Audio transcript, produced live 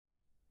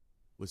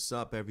What's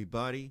up,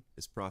 everybody?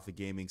 It's Profit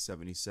Gaming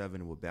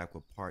 77, and we're back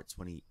with part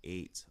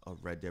 28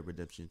 of Red Dead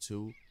Redemption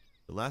 2.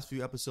 The last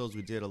few episodes,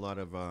 we did a lot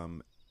of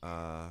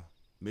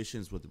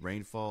missions with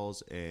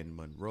Rainfalls and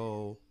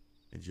Monroe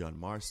and John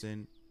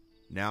Marston.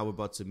 Now we're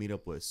about to meet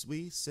up with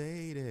Sweet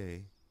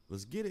Sadie.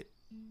 Let's get it.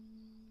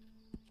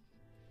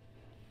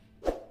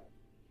 All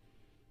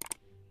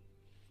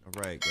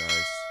right,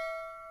 guys.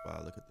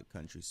 Wow, look at the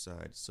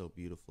countryside. It's so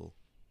beautiful.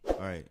 All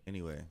right,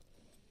 anyway.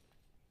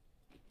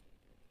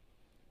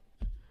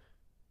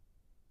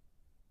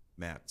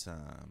 Map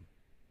time.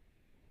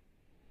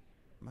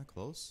 Am I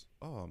close?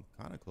 Oh, I'm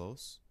kind of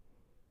close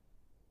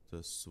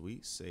to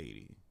Sweet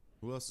Sadie.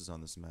 Who else is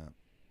on this map?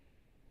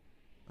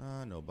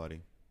 Nobody.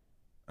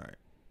 All right.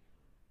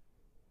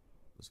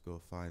 Let's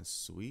go find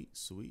Sweet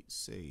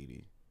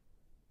Sadie.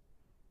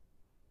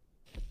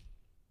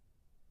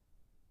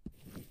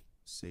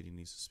 Sadie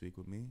needs to speak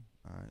with me.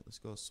 All right, let's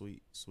go,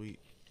 Sweet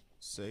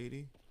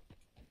Sadie.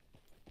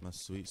 My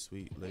sweet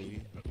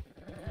lady.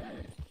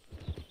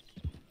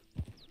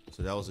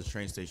 So that was the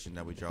train station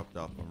that we dropped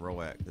off Monroe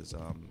at, because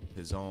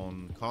his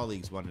own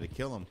colleagues wanted to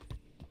kill him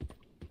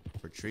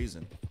for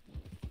treason.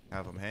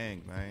 Have him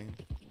hanged, man.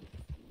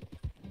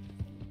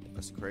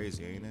 That's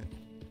crazy, ain't it?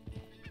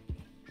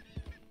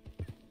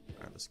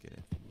 Alright, let's get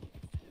it.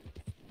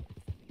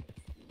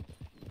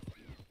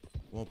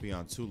 Won't be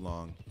on too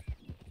long.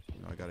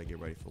 You know, I gotta get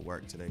ready for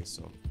work today,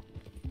 so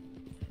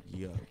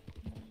yeah.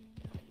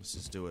 Let's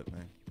just do it,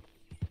 man.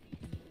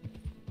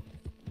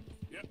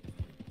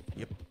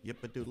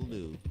 Yep, a doodle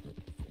doo.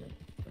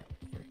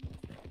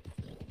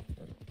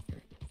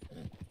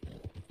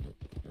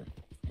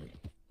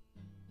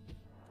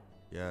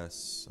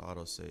 Yes,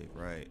 autosave,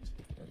 right.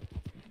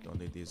 Don't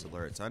need these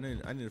alerts. I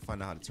need to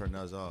find out how to turn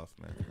those off,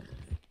 man.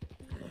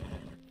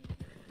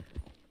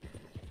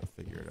 I'll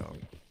figure it out.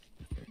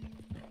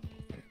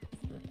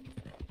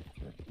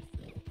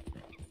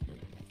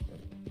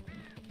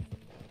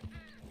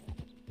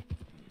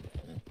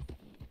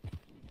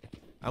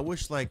 I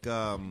wish, like,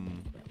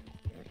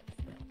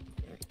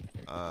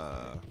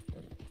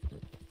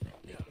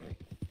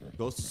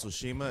 Ghost of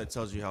Tsushima, it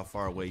tells you how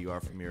far away you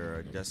are from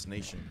your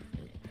destination.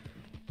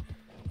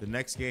 The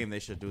next game, they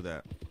should do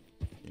that.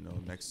 You know,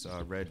 next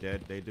Red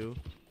Dead, they do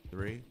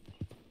 3.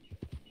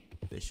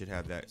 They should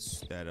have that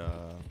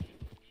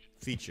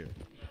feature.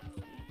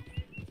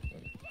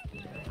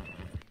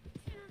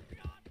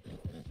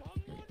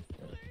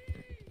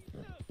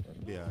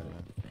 Be alright,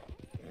 man.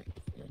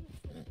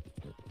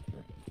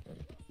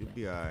 You'll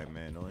be alright,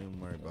 man. Don't even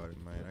worry about it,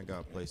 man. I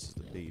got places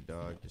to be,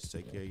 dog. Just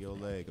take care of your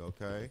leg,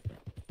 okay?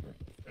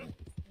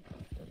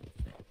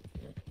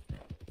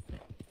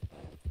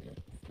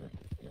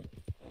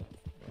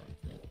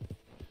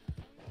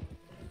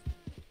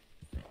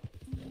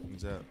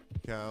 Up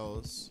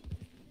cows.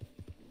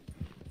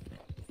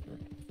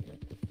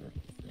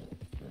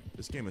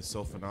 This game is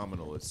so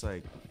phenomenal. It's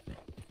like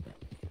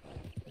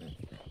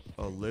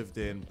a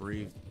living,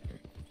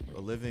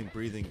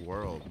 breathing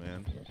world,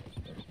 man.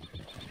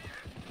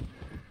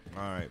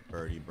 All right,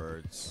 birdie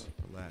birds,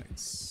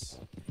 relax.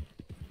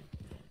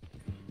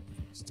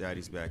 His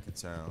daddy's back in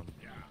town.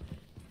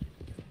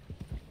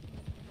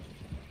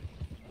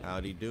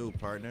 Howdy do,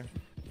 partner.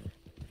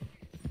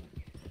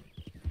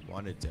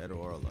 Wanted dead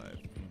or alive.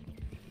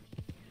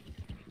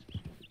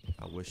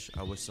 I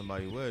wish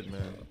somebody would,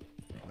 man.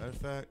 Matter of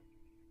fact,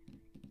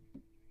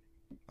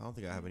 I don't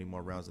think I have any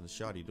more rounds in the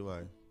shotty, do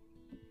I?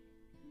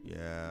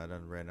 Yeah, I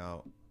done ran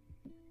out.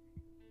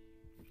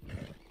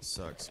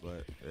 Sucks,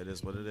 but it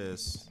is what it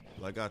is.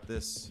 Well, I got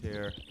this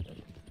here.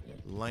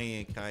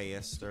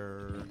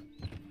 Lancaster.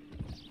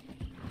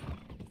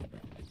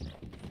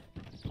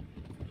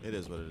 It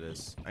is what it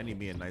is. I need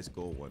me a nice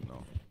gold one,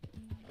 though.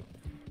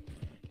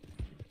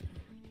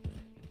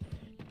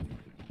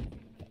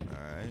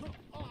 Alright.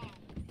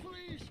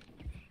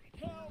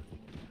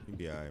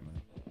 Be alright,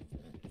 man.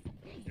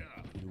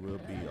 You will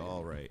be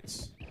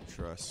alright.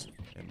 Trust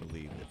and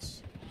believe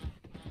it.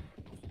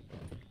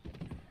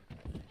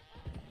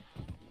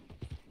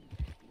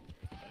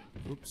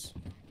 Oops.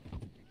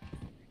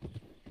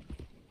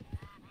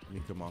 Let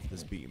me come off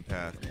this beaten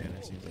path, man.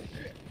 It seems like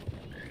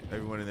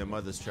everyone and their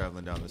mother's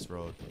traveling down this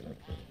road.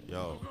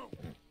 Yo.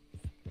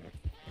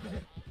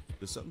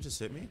 Did something just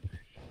hit me?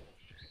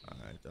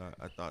 Alright,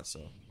 I thought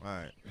so.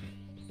 Alright.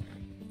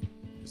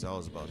 Because I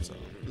was about to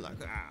like,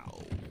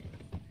 ow.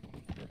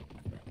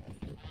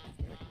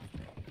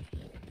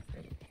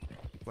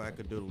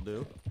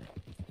 Whack-a-doodle-doo.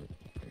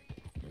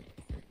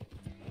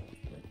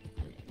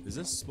 Is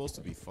this supposed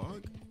to be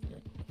fog?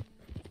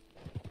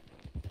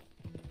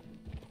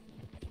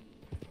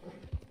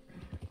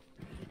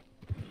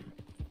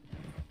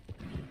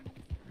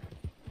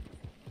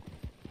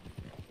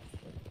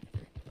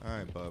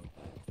 Alright, bub.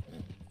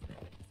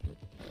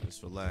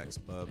 Just relax,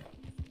 bub.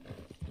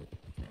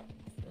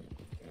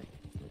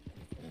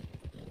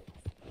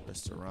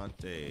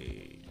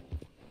 Restaurante.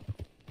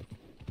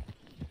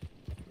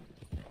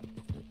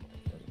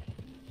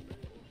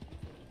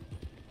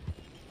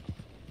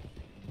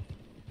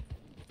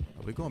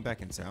 Are we going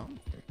back in town?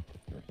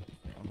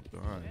 Oh my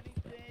god.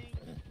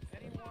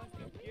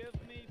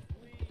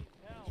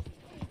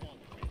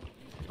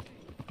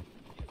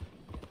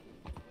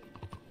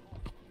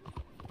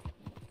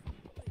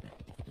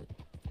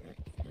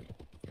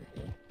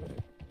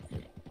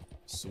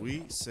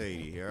 Sweet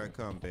Sadie, here I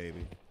come,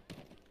 baby.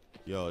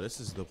 Yo, this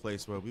is the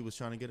place where we was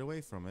trying to get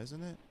away from,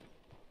 isn't it?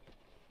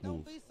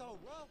 Move. Don't be so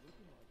rough.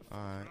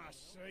 Alright.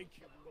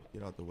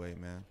 Get out the way,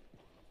 man.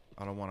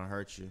 I don't want to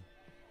hurt you.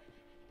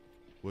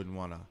 Wouldn't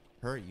want to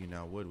hurt you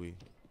now, would we?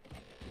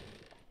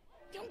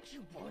 Don't you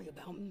worry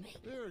about me.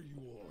 There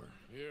you are.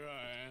 Here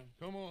I am.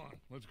 Come on,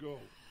 let's go.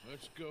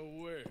 Let's go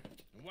where?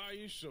 And why are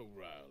you so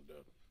riled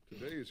up?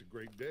 Today is a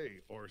great day,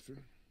 Arthur.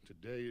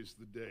 Today is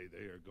the day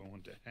they are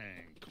going to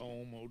hang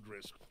Colm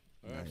O'Driscoll.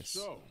 That's Nice.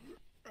 so.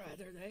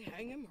 Rather they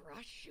hang him or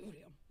I shoot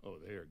him. Oh,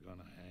 they are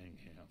gonna hang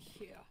him.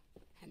 Yeah,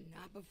 and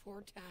not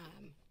before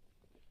time.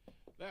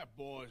 That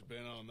boy's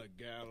been on the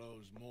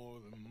gallows more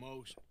than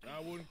most.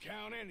 I wouldn't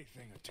count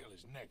anything until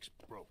his neck's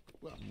broke.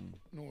 Well,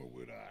 nor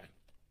would I.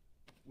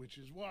 Which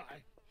is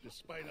why,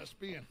 despite us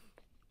being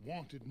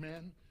wanted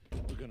men,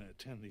 we're gonna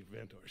attend the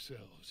event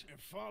ourselves.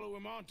 And follow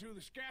him onto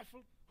the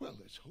scaffold? Well,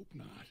 let's hope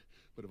not.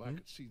 But if I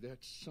could see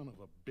that son of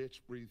a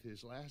bitch breathe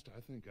his last, I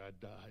think I'd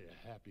die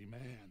a happy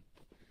man.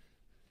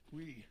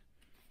 We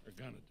are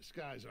gonna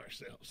disguise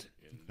ourselves.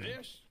 In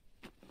this?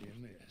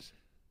 In this.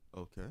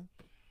 Okay.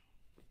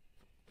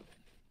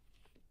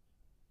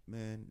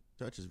 Man,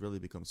 Dutch has really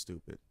become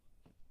stupid.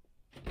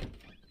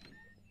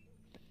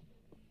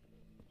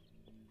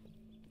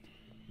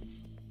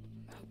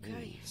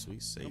 Okay. Ooh,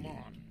 Sweet Sadie. Come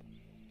on.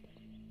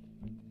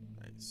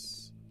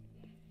 Nice.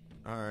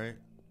 Alright.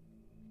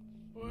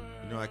 Well,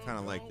 You know, I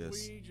kinda like don't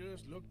this. We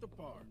just look the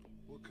part.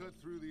 We'll cut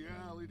through the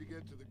alley to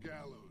get to the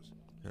gallows.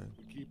 Okay.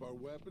 We keep our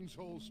weapons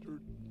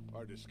holstered,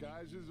 our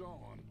disguises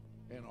on,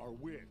 and our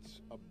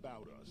wits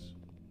about us.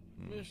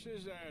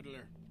 Mrs.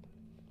 Adler,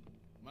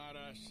 might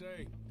I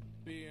say,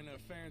 being a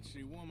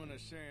fancy woman of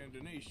Saint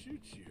Denis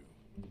shoots you.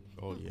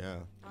 Oh, yeah.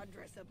 I'd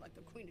dress up like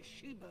the Queen of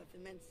Sheba if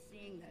it meant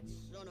seeing that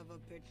son of a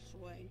bitch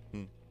swing.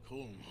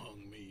 Colm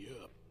hung me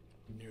up,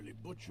 nearly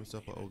butchered What's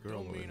up me. with old girl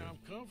Don't over mean here? I'm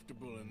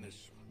comfortable in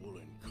this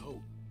woolen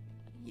coat.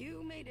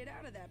 You made it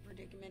out of that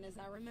predicament, as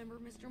I remember,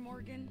 Mr.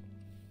 Morgan.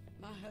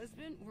 My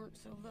husband weren't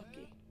so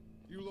lucky.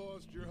 You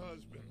lost your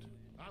husband.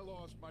 I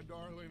lost my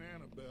darling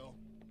Annabelle.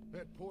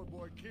 That poor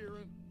boy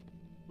Kieran.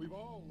 We've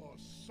all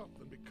lost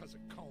something because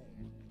of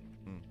Colm.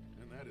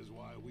 And that is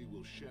why we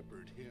will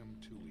shepherd him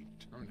to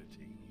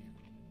eternity.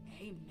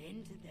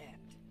 Amen to that.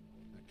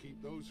 Now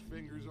keep those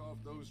fingers off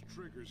those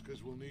triggers,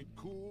 because we'll need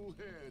cool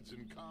heads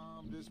and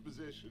calm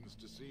dispositions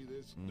to see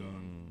this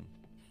done.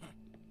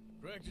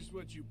 Practice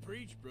what you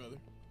preach, brother.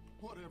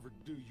 Whatever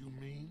do you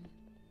mean?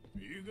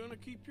 Are you gonna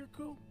keep your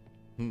cool?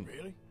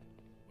 Really?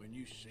 When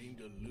you seem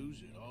to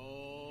lose it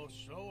all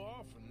so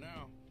often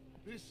now.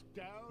 This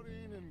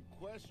doubting and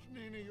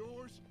questioning of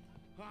yours,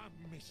 I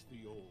miss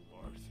the old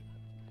Arthur.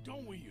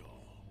 Don't we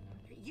all?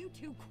 You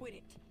two quit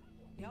it.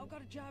 Y'all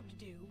got a job to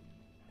do,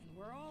 and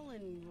we're all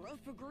in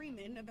rough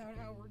agreement about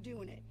how we're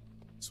doing it.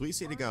 Sweet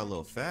Sadie got a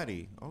little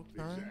fatty.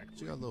 Okay. Exactly.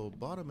 She got a little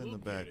bottom in We'll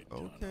the get back. it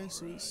done, Okay, all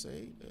Sweet right.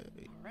 Sadie.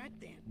 All right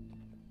then.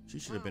 She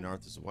should have been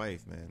Arthur's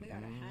wife, man. We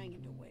gotta hang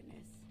him to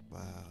witness. Wow.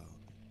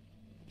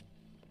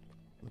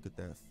 Look at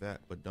that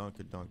fat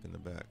badonkadonk in the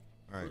back.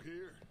 All right. Look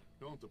here,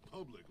 don't the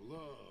public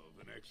love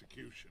an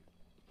execution?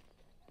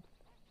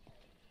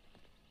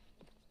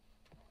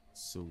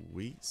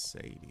 Sweet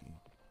Sadie.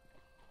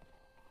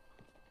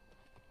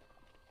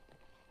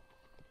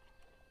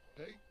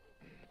 Hey?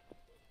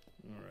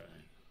 All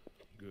right,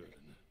 good.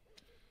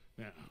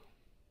 Now,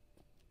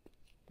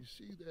 you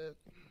see that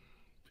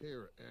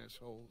pair of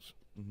assholes?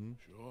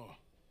 Sure.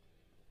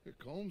 They're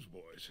Colm's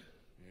boys.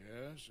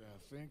 Yes,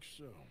 I think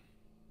so.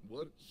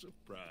 What a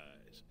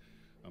surprise.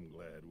 I'm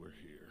glad we're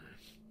here.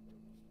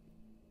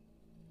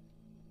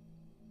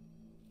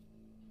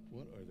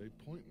 What are they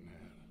pointing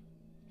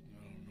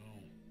at? I don't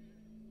know.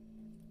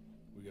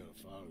 We gotta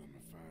follow them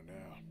and find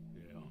out.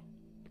 Yeah.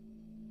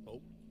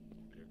 Oh,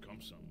 here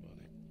comes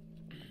somebody.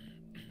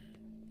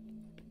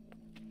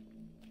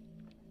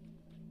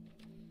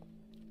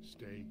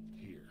 Stay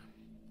here.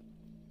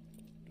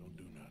 Don't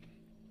do nothing.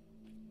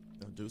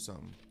 Now do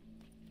something.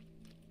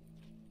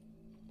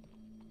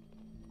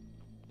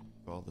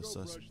 All the Go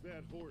sus. brush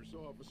that horse,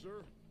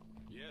 officer.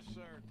 Yes,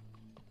 sir.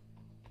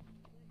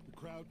 The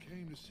crowd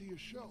came to see a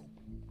show.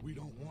 We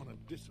don't want to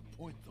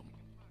disappoint them.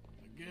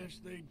 I guess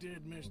they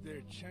did miss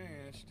their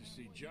chance to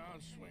see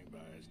John swing by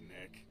his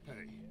neck.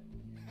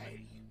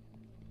 Hey,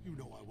 you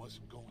know I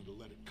wasn't going to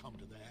let it come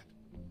to that.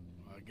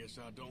 I guess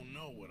I don't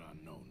know what I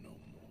know no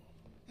more.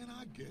 And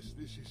I guess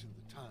this isn't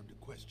the time to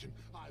question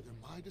either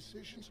my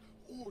decisions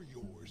or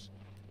yours.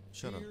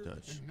 Shut up, Here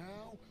Dutch. And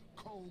now,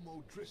 Colm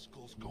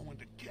O'Driscoll's going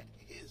to get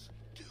his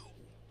due.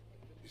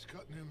 He's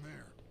cutting in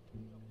there.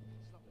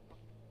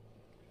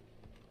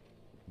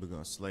 We're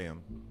gonna slay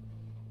him,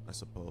 I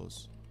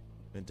suppose.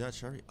 And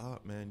Dutch, hurry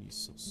up, man. You're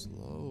so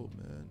slow,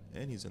 man.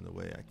 And he's in the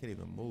way. I can't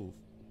even move.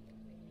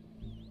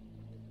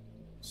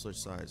 Switch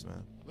sides,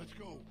 man. Let's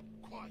go.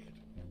 Quiet.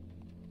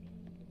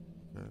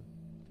 Okay.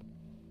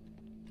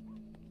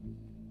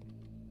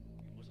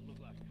 What's it look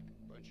like?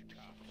 Bunch of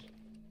cops.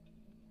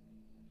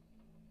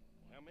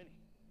 How many?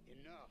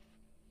 Enough.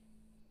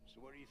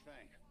 So what do you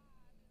think?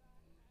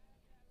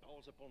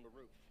 All's up on the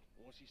roof.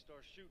 Once he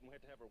starts shooting, we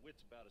have to have our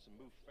wits about us and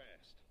move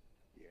fast.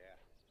 Yeah,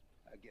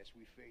 I guess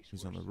we face.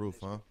 He's on the worse roof,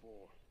 than this huh?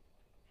 before.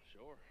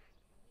 Sure.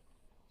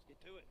 Let's get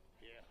to it.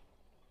 Yeah.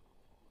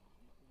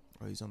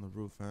 Oh, he's on the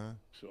roof, huh?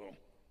 So,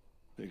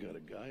 they got a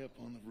guy up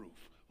on the roof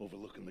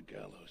overlooking the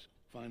gallows.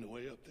 Find a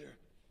way up there,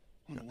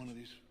 onto one of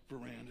these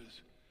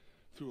verandas,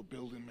 through a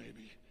building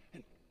maybe,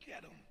 and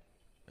get him.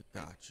 I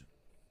got you.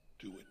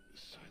 Do it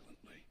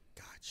silently.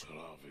 Got you.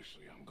 Well,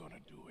 obviously, I'm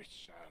gonna do it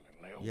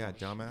silently. I Yeah, wanna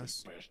see dumbass.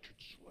 this bastard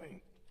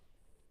swing.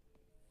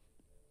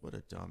 What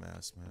a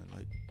dumbass, man.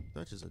 Like,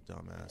 Dutch is a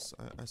dumbass.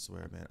 I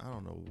swear, man. I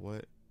don't know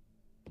what.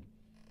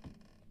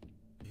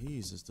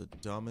 He's just the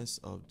dumbest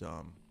of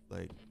dumb.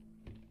 Like,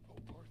 Oh,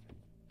 Arthur,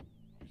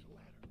 there's a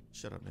ladder.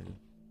 shut up, nigga.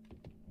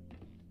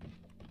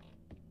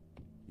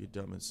 You're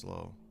dumb and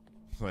slow.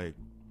 Like,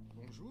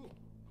 Bonjour.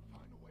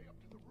 Find a way up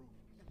to the roof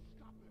and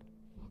stop it.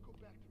 I'll go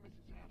back to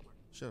Mrs. Adler.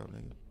 shut up,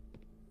 nigga.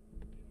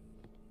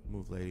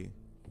 Move, lady.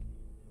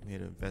 I'm here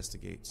to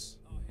investigate.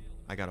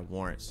 I got a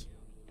warrant.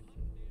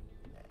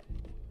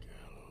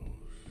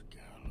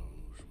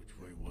 Gallows. Which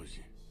way was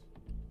he?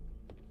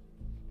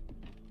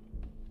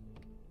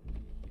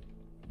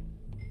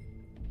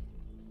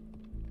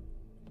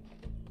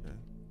 Okay.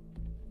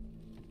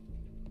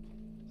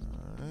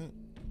 Alright.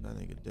 That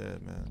nigga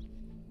dead, man.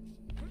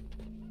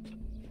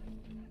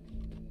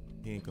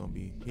 He ain't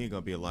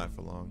gonna be alive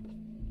for long.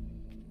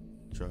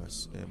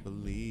 Trust and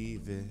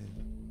believe it.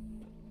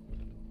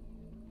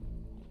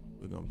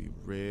 We're gonna be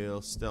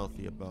real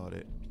stealthy about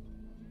it.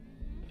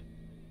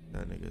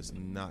 That nigga is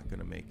not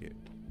gonna make it.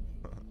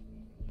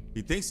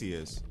 He thinks he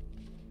is.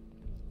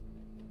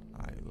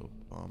 Alright, little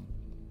bum.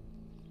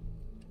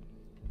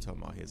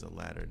 Talking about here's a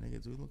ladder.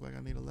 Nigga, do it look like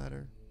I need a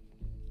ladder?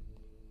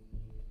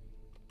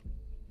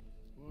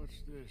 What's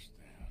this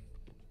then?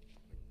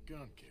 A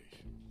gun case.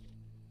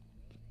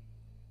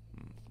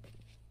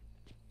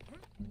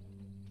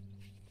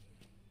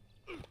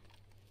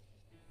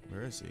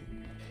 Where is he?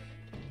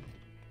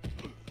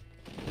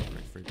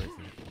 Break free, break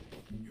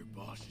free. Your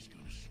boss is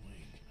gonna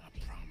swing, I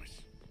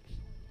promise.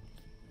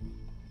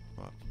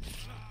 Fuck.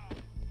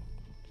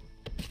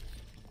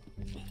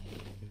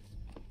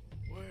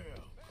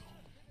 Well,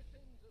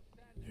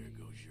 there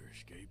goes your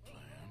escape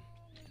plan.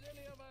 As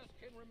any of us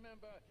can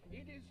remember,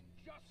 it is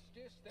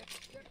justice that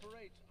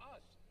separates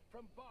us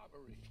from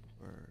barbarity.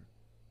 Word.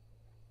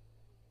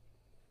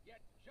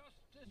 Yet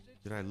justice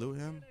Did I loot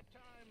him? can at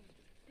times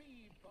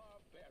be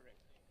barbaric.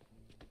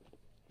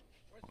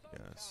 For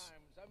Yes.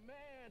 sometimes a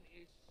man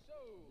is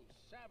so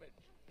savage,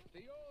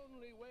 the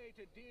only way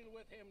to deal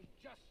with him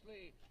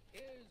justly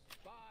is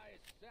by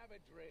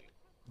savagery.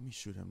 Let me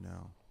shoot him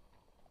now.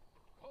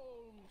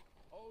 Colm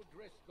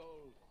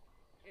O'Driscoll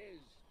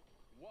is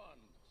one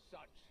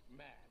such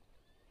man.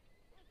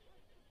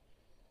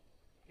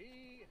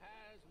 He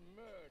has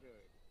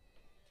murdered,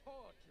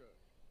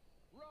 tortured,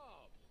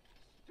 robbed,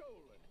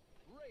 stolen,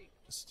 raped,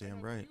 That's damn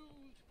and right.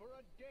 abused for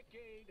a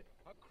decade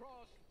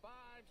across 5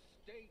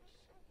 states,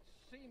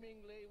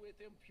 seemingly with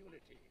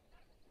impunity.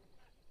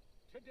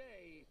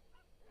 Today,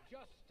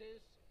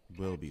 justice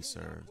Will be catches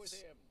up with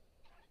served.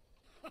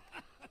 him.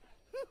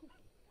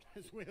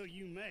 As well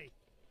you may.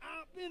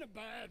 I've been a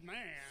bad man.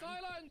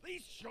 Silence!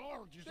 These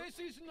charges This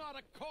is not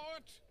a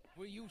court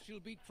where you shall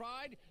be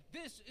tried.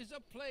 This is a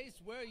place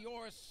where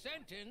your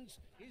sentence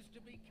is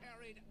to be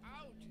carried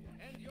out.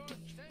 And your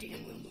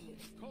sentence,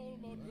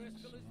 Colm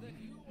O'Driscoll, is that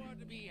you are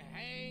to be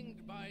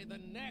hanged by the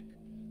neck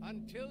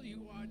until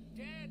you are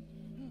dead.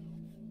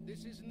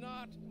 This is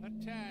not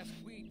a task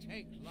we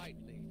take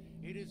lightly.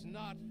 It is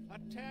not a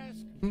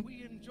task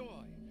we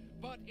enjoy.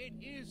 But it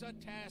is a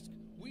task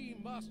we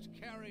must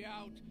carry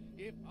out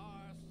if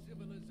our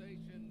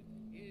civilization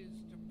is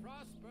to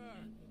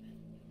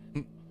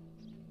prosper.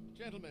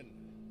 Gentlemen,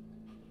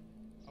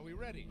 are we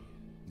ready?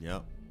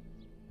 Yep.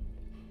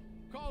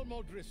 Colm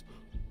O'Driscoll,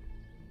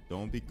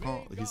 Don't be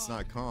calm. May He's God,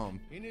 not calm.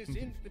 in his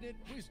infinite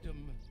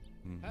wisdom,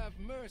 have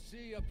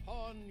mercy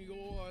upon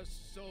your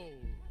soul.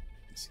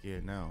 I'm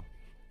scared now.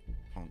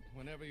 Punk.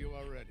 Whenever you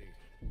are ready.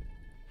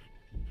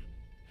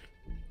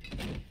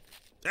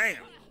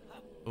 Damn.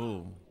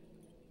 Ooh.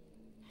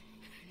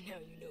 Now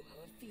you know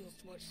how it feels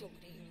to watch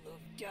somebody you love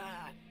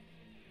die.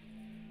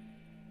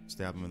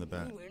 Stab him in the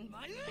back. Ruin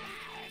my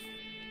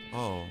life!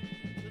 Oh.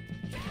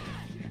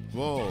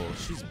 Whoa,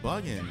 she's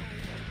bugging.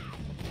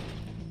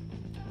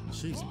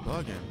 She's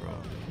bugging, bro.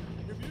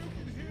 If you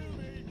can hear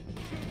me,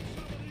 shoot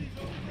some of these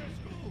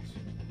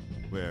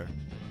O'Driscolls. Where?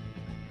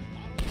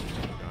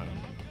 Got him.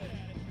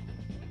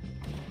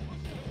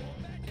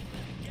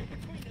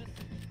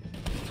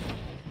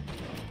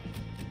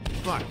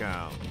 Block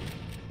out.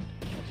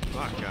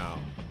 Block out.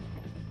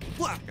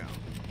 Block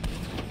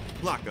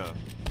out. Blocker.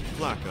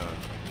 Blocker.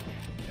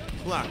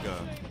 Blocker.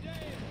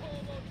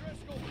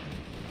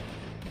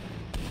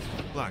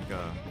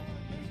 Blocker.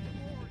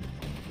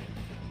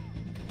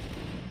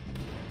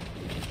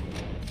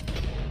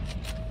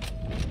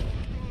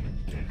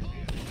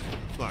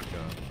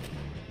 Blocker.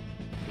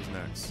 Who's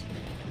next?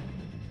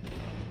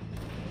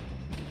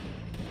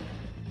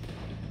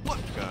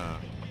 Blocker.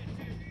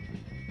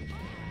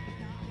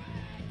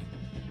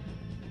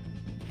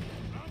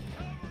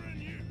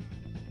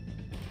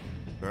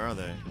 Where are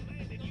they?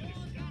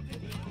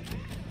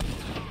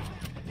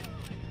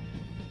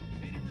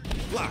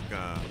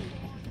 Blocker.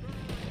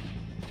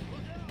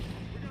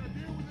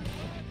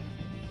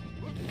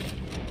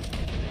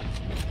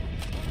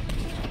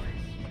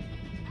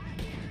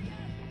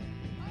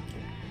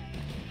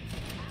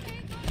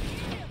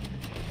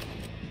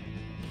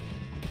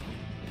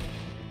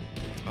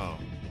 Oh.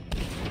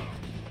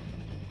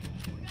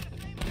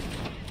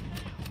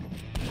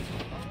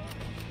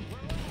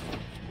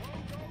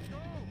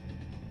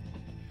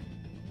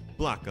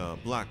 Blocker,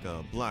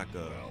 blocker, blocker.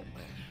 Well,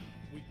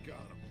 we got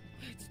him.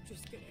 Let's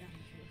just get out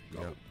of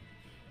here. Yep.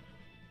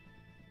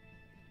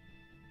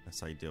 That's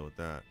how you deal with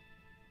that.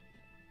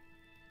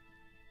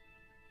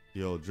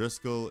 Yo,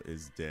 Driscoll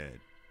is dead.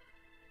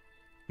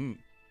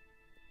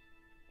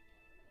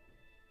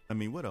 I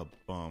mean, what a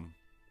bum.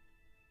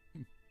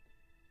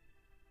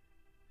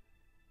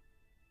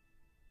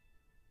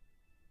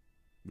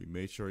 We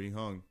made sure he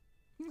hung.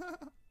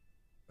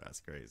 That's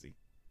crazy.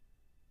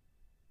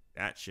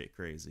 That shit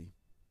crazy.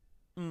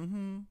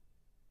 Mm-hmm.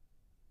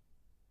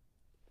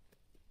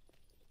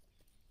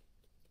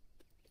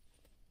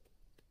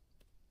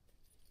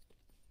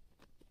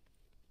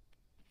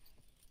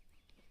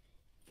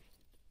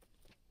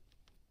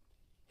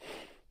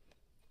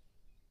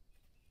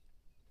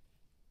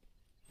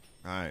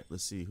 All right,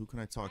 let's see. Who can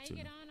I talk How to?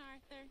 you get on,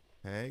 Arthur?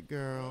 Hey,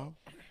 girl.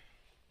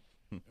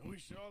 And we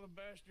saw the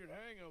bastard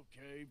hang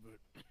okay, but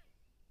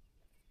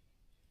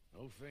the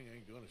whole thing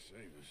ain't gonna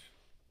save us.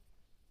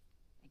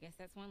 I guess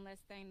that's one less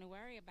thing to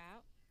worry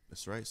about.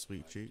 That's right,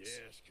 sweet cheeks.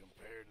 Yes,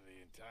 compared to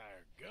the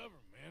entire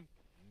government,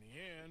 in the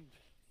end,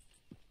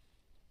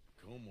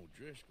 Como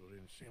Driscoll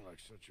didn't seem like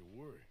such a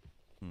worry.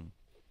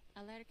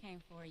 A letter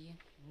came for you.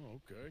 Oh,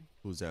 okay.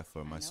 Who's that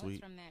for, I my know sweet?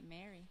 it's from that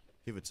Mary.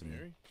 Give it to me.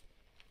 Mary?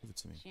 Give it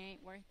to me. She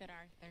ain't worth it,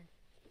 Arthur.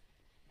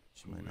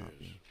 She might not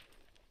be.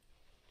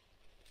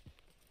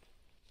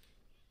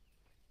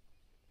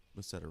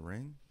 What's that, a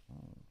ring?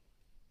 Oh.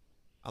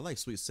 I like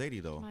Sweet Sadie,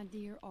 though. My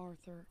dear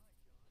Arthur,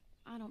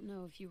 I don't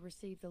know if you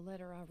received the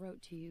letter I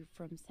wrote to you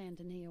from Saint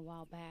Denis a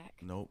while back.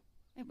 Nope.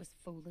 It was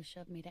foolish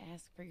of me to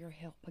ask for your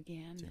help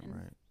again. Damn and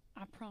right.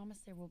 I promise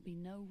there will be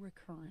no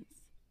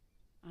recurrence.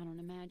 I don't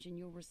imagine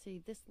you'll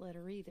receive this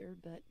letter either,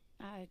 but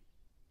I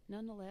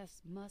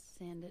nonetheless must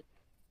send it.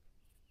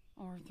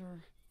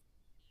 Arthur.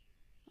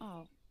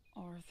 Oh,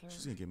 Arthur.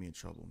 She's gonna get me in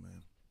trouble,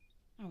 man.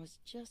 I was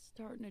just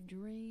starting to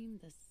dream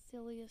the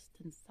silliest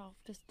and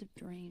softest of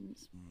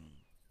dreams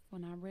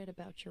when I read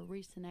about your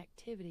recent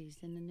activities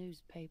in the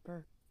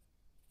newspaper.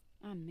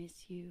 I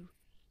miss you,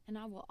 and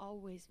I will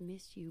always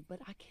miss you, but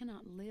I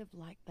cannot live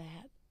like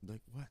that.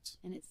 Like what?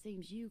 And it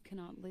seems you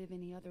cannot live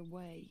any other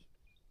way.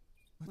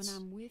 What's... When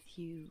I'm with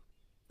you,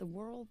 the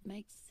world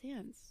makes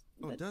sense.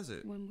 Oh, but does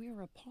it? when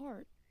we're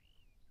apart,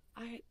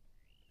 I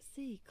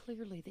see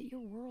clearly that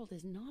your world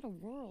is not a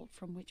world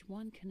from which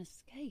one can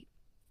escape.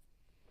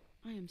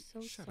 I am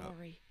so Shut up.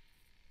 sorry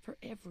for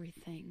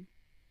everything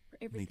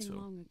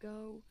long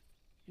ago,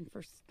 and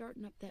for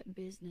starting up that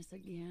business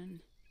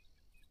again.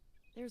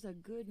 There's a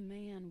good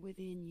man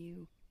within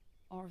you,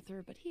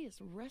 Arthur, but he is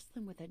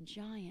wrestling with a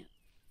giant,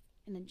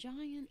 and the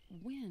giant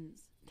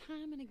wins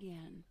time and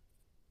again.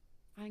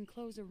 I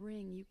enclose a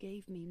ring you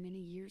gave me many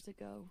years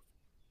ago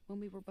when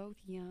we were both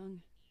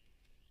young.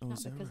 Oh, Not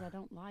is that because right? I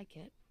don't like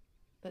it,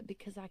 but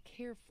because I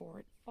care for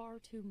it far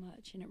too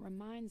much, and it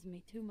reminds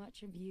me too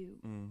much of you.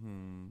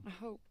 Mm-hmm. I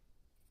hope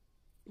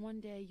one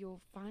day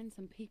you'll find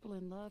some people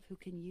in love who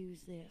can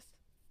use this,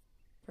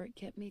 for it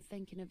kept me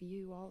thinking of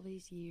you all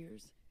these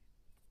years.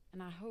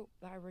 And I hope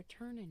by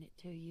returning it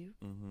to you,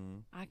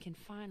 I can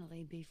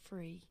finally be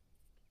free.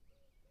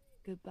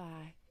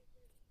 Goodbye,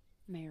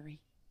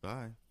 Mary.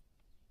 Bye.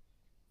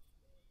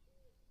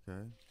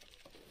 Okay.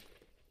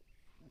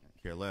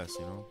 Care less,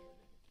 you know.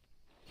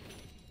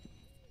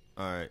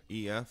 Alright,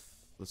 EF.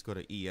 Let's go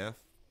to EF.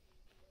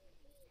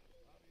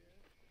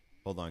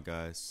 Hold on,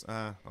 guys.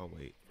 I'll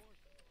wait.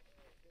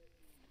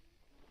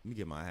 Let me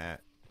get my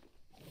hat.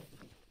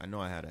 I know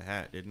I had a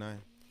hat, didn't I?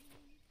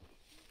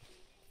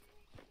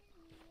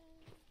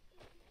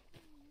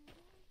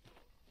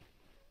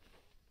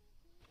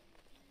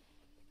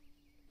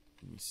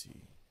 Let me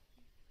see.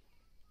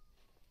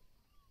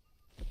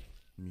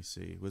 Let me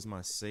see. Where's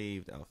my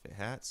saved outfit?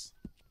 Hats?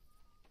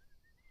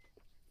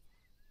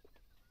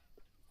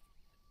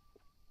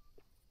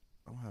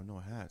 I don't have no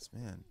hats,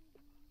 man.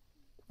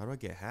 How do I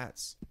get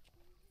hats?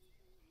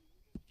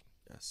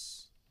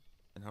 Yes.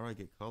 And how do I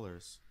get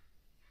colors?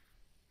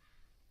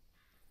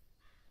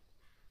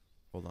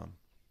 Hold on.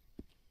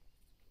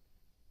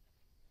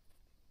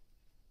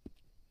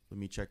 Let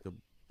me check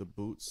the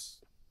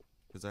boots.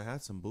 Because I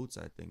had some boots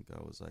I think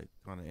I was like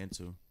kind of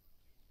into.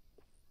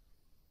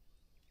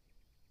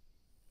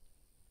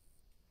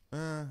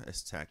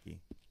 It's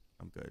tacky.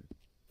 I'm good.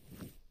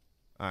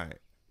 Alright.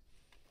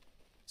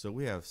 So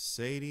we have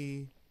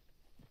Sadie.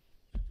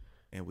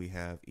 And we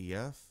have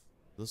EF.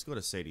 Let's go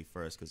to Sadie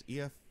first. Because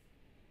EF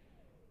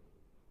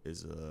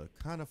is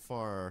kind of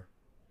far.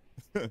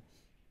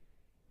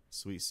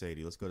 Sweet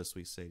Sadie. Let's go to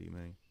Sweet Sadie,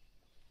 man.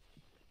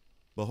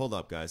 But hold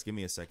up, guys. Give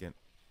me a second.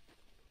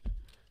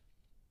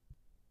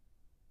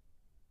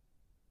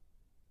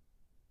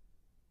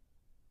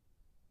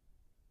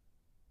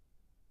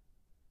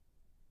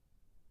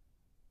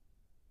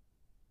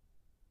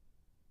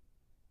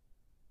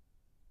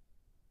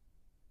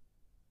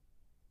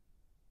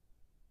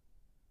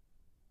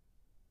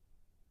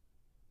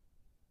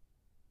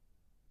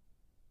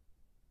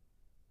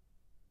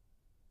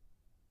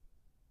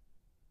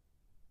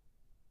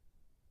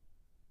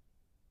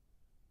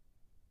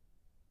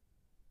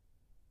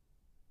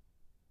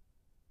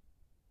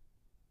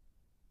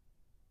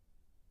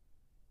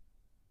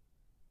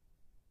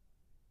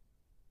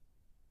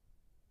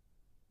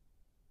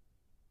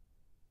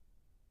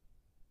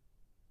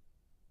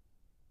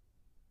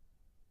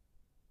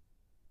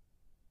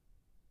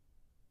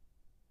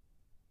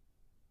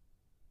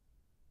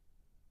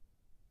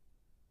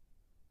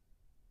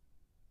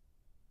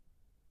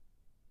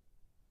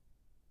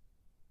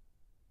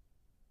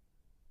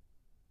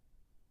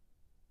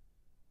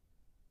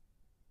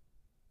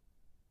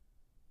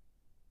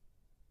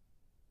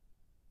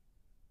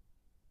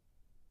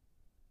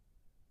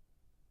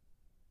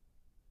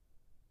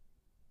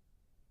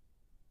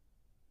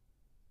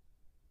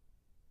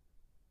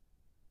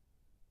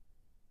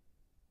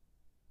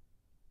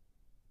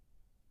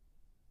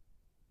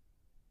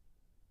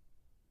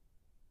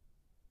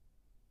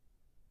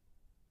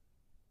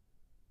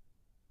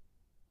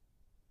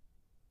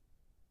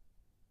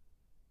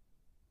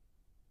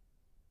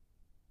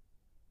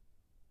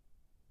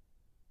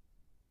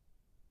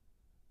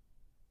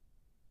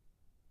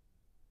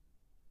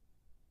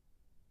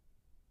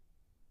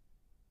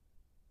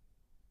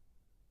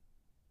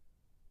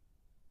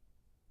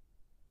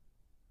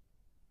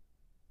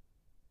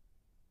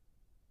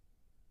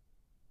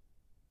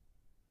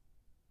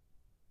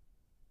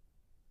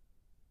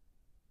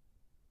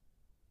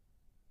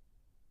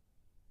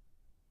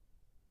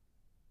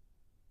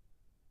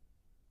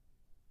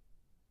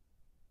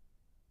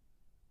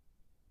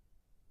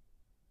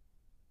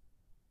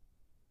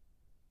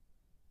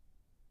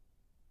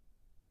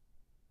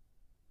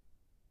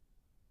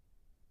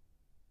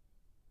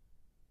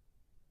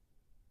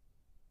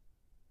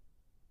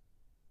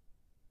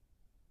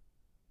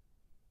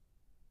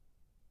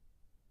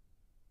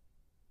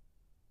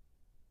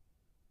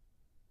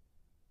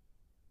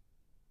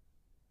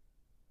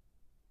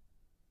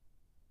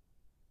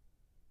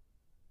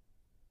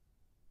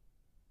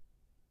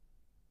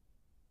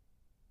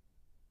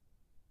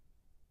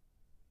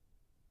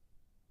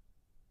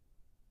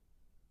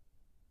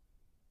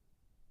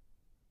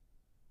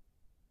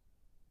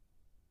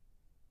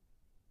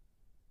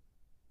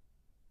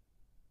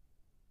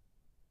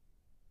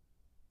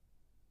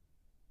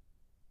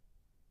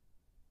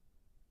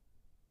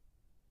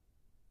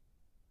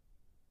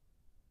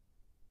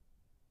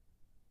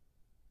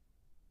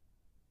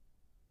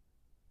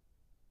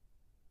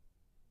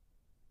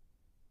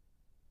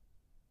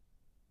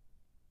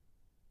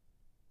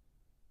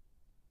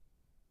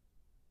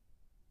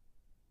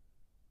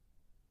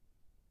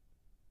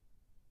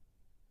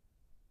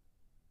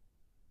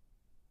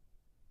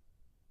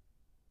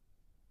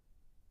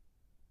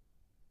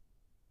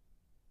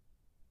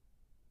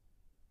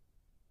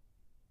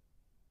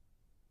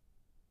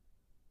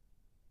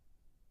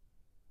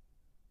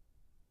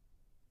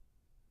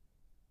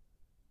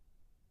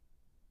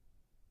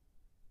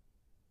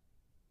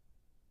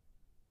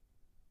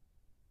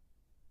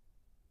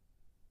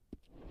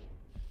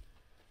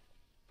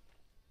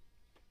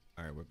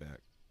 right, we're back.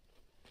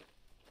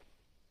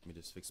 Let me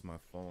just fix my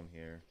phone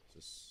here.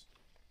 Just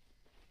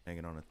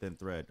hanging on a thin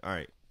thread. All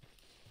right.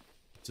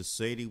 To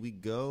Sadie we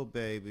go,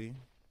 baby.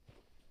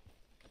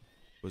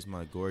 Where's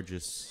my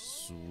gorgeous,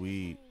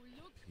 sweet,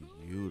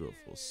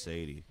 beautiful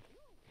Sadie?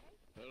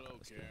 Hello,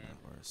 Let's get on Karen.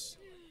 that horse.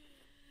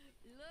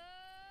 Look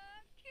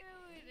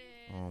who it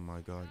is. Oh my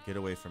God, get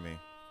away from me.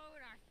 Oh,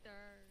 Arthur.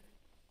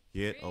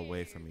 Get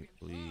away from me,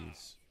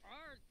 please.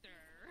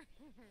 Arthur.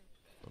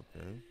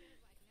 Okay.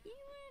 You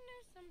wanna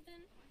know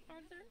something,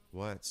 Arthur?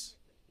 What?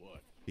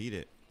 What? Beat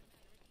it.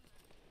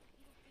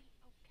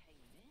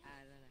 I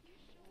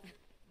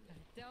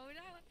don't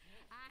know.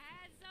 I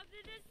had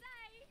something to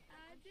say.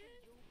 I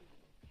did.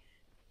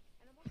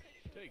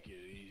 Take it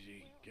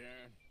easy,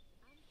 Karen.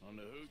 On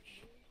the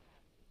hooch.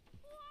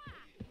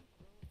 Why?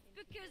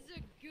 Because a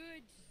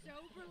good,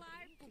 sober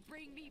life will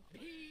bring me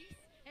peace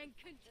and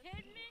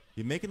contentment?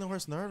 You're making the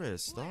horse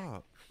nervous. What a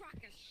Stop. crock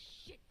of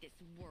shit this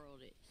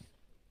world is.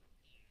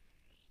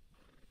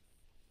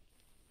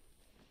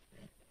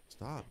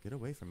 Stop. Get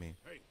away from me.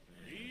 Hey,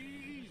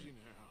 easy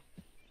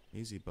now.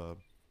 Easy, bub.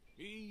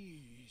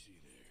 Easy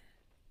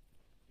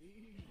there.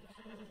 Easy.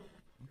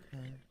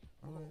 Okay.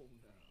 All right.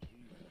 Easy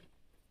there.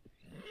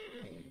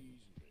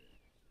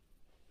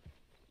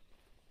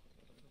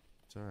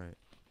 It's all right.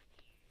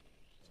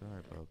 It's all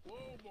right, bub.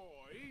 Whoa,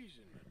 boy,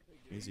 easy now.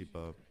 Take it Easy,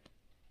 bub.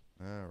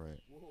 All right.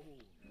 Whoa,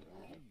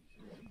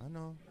 easy. I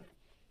know.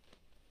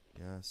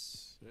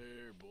 Yes.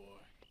 There, boy.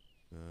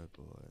 Good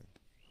boy.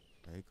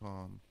 Stay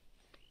calm.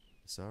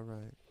 It's all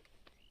right.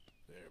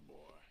 There, boy.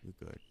 You're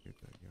good. You're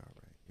good. You're all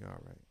right. You're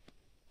all right.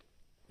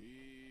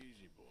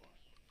 Easy, boy.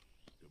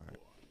 Good All right.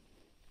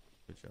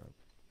 boy. Good job.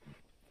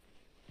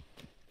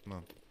 Come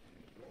on.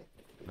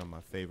 Not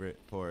my favorite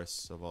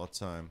horse of all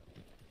time.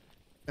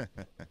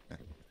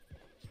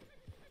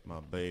 My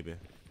baby.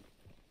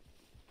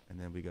 And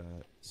then we got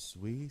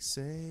Sweet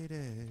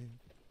Sadie.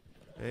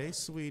 Hey,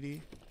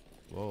 sweetie.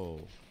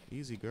 Whoa.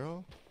 Easy,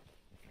 girl.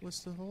 What's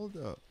the hold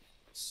up?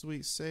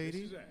 Sweet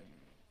Sadie. This is it.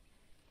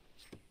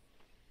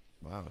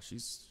 Wow,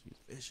 she's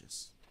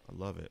vicious. I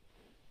love it.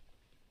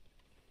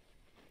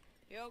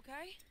 You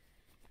okay?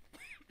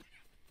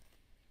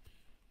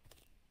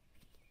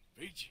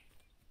 Peachy?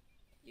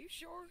 You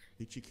sure?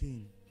 Peachy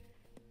King.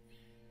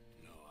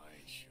 No, I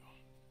ain't sure.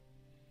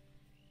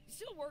 You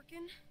still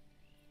working?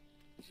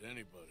 Is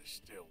anybody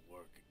still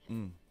working?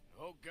 Mm.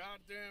 The whole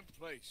goddamn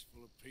place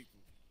full of people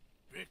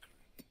bickering,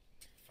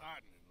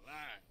 fighting, and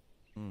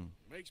lying.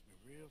 Makes me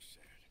real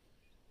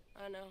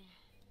sad. I know.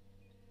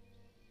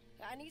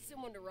 I need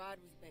someone to ride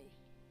with me.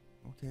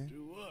 Okay.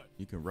 Do what?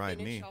 You can ride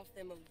Finish me. off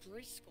them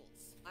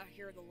O'Driscolls. I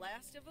hear the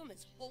last of them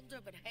is holed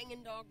up at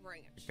Hanging Dog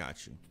Ranch. I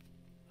got you.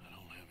 I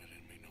don't have it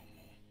in me no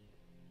more.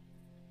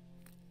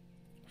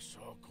 I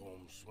saw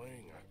Colm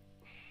swing.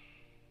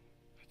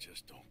 I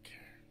just don't care.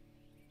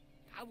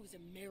 I was a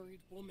married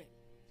woman.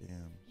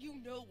 Damn, You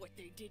know what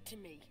they did to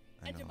me.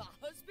 I And to know. my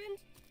husband.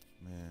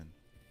 man.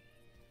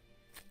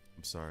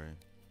 I'm sorry.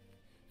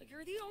 Like,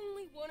 you're the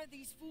only one of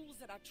these fools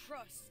that I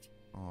trust.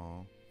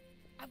 Aw.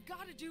 I've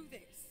got to do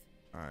this.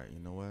 Alright, you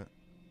know what?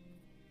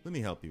 Let me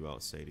help you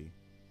out, Sadie.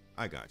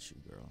 I got you,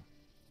 girl.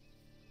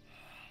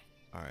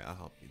 Alright, I'll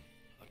help you.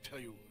 I'll tell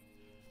you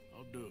what.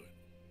 I'll do it.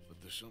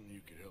 But there's something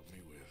you could help me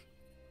with.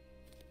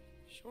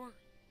 Sure.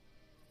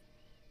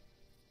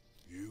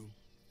 You,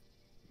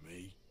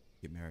 me,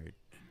 Get married.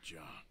 and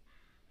John.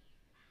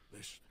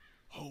 This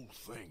whole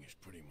thing is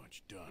pretty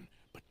much done,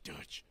 but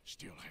Dutch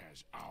still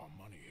has our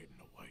money hidden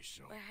away,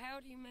 so But how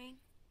do you mean?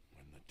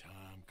 when the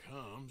time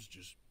comes,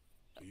 just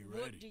be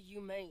What ready. do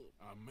you mean?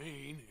 I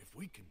mean, if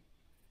we can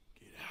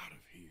get out of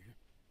here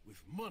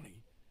with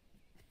money,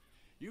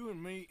 you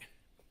and me,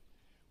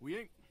 we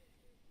ain't...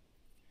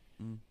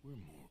 We're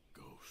more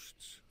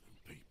ghosts than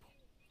people.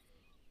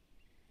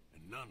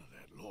 And none of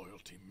that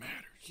loyalty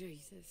matters.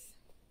 Jesus.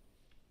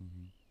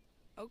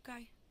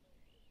 Okay.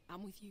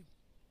 I'm with you.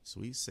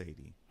 Sweet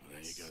Sadie. Well,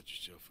 then you got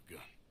yourself a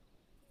gun.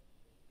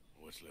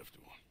 What's left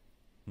of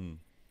one?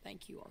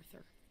 Thank you,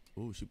 Arthur.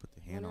 Ooh, she put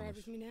the hand Wanna on ride her.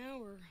 with me now,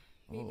 or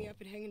meet me Oh.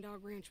 up at Hanging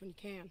Dog Ranch when you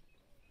can?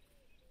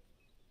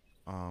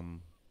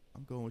 I'm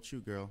going with you,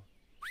 girl.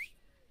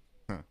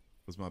 Huh.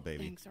 Was my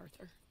baby. Thanks,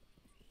 Arthur.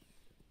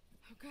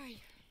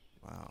 Okay.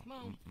 Wow. Come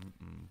on.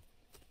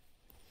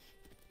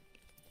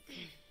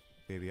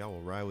 Baby, I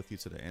will ride with you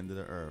to the end of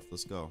the earth.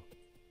 Let's go.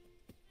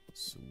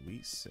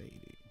 Sweet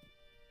Sadie.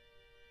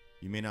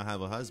 You may not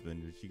have a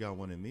husband, but you got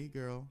one in me,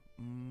 girl.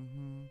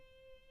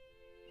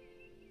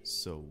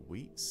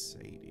 Sweet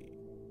Sadie.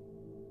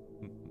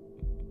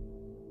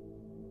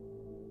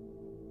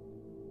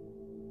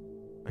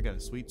 I got a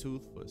sweet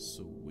tooth for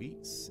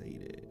Sweet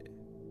Sadie.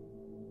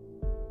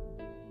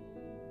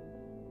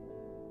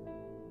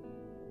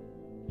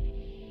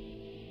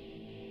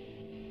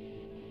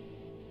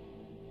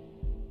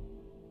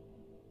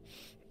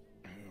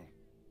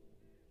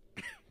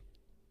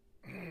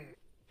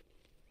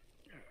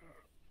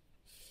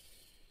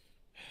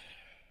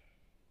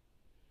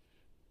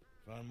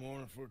 Fine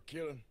morning for a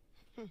killing.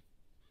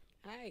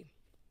 Hey,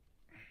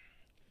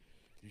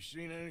 You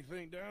seen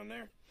anything down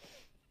there?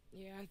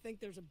 Yeah, I think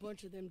there's a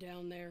bunch of them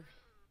down there.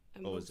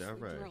 I'm Oh, is that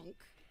mostly right? drunk.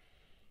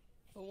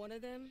 But one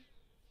of them,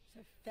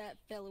 is a fat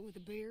fella with a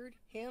beard.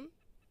 Him,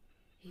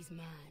 he's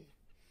mine.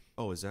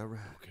 Oh, is that right?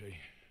 Okay.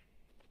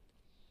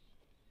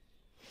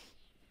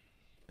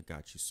 I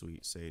got you,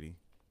 sweet Sadie.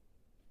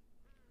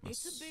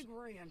 It's a big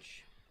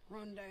ranch,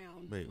 run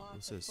down. Wait, Lots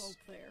what's of this? folk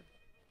there,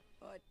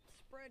 but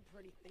spread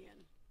pretty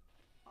thin.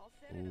 I'll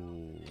set it off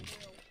Ooh. and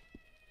then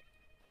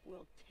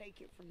we'll take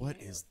it from What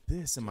there. is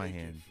this in my Take it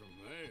hand? from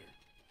there.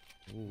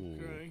 Ooh.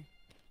 Okay.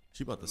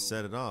 She about to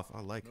set it off.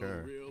 I like No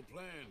her. real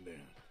plan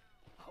then.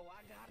 Oh,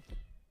 I got a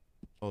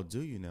Oh,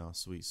 do you now,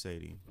 sweet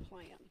Sadie?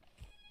 plan.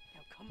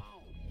 Now come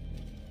on.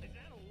 Is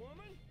that a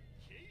woman?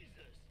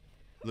 Jesus.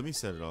 Let me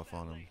set it off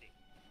on him.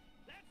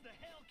 That's the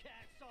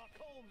Hellcat saw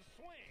Combs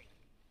swing.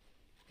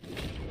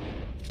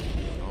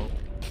 Oh,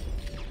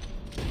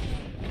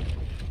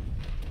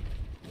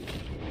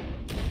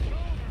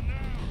 Over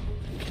now.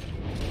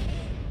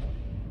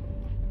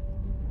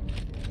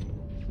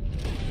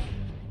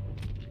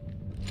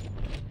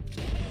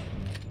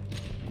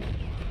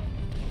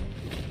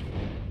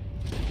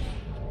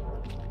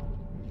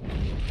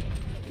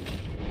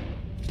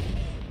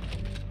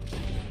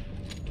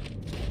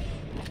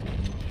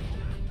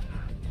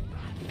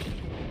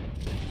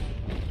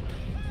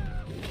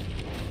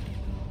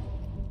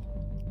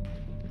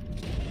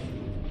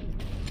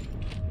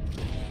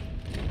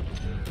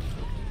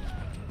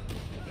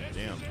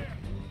 damn.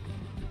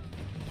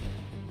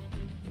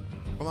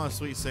 Come on,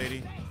 sweet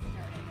Sadie.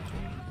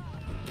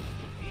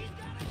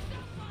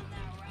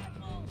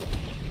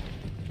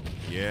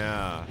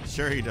 Yeah,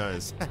 sure he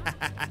does.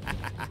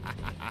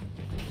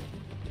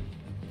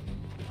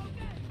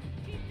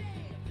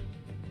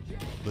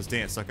 Let's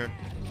dance, sucker.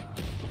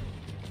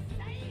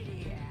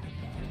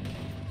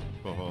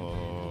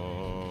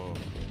 Oh,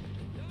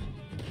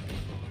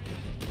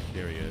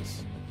 there he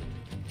is.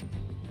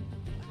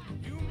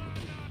 You might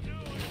not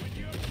know it, but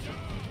you're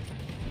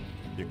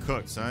done. You're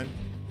cooked, son.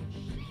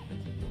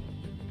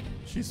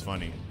 She's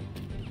funny.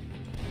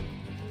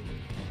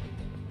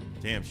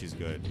 Damn, she's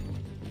good.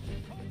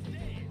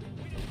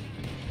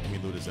 Let me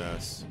loot his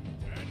ass.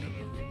 End of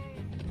the road.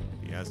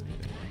 He has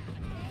anything.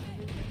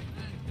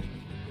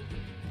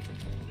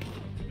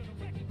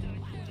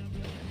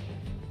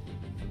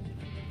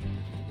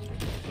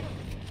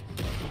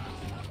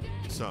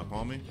 What's up,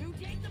 homie? You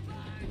take the barn,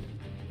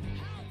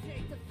 I'll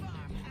take the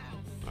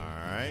farmhouse.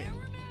 Alright. And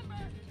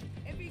remember,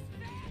 if he's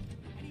fat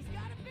and he's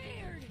got a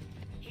beard,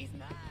 he's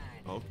mine.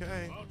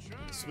 Okay. I'll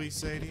try. Sweet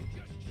Sadie. Just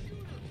shoot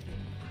her.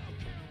 I don't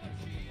care what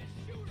she is.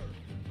 Shoot her.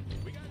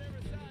 We got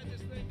every side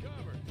this thing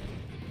covered.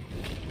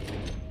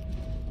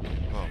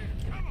 Oh.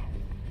 Come on.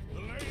 The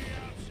lady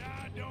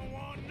outside don't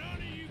want none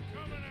of you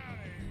coming out of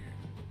here.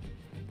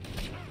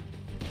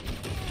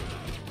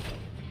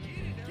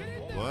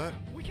 What?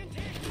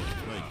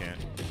 No, you can't.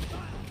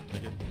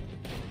 Take it.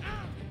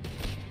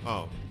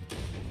 Oh.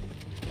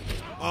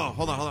 Oh,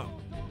 hold on.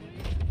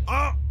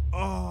 Oh!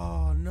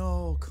 Oh,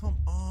 no. Come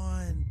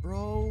on,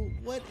 bro.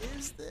 What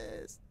is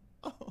this?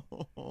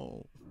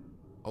 Oh.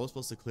 I was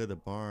supposed to clear the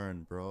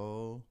barn,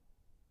 bro.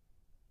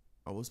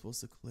 I was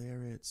supposed to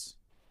clear it.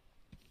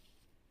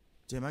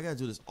 Damn, I gotta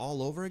do this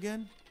all over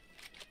again?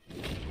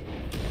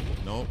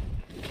 Nope.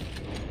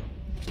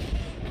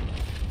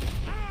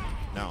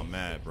 Now I'm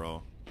mad,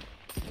 bro.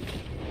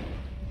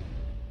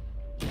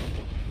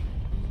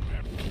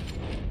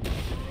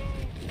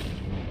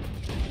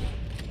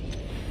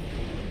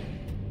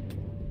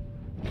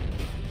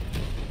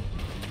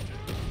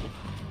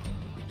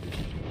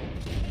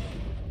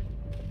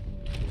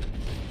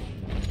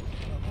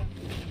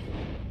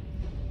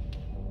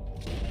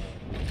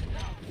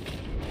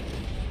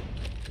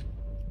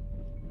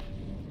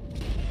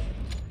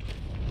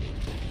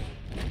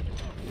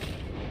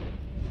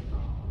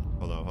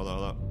 Hold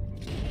up.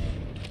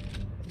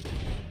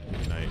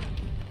 Good night.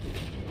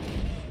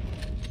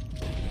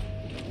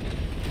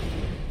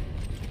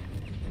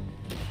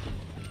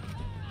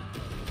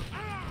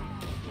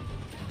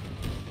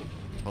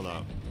 Hold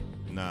up.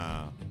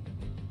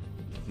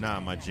 Nah,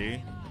 my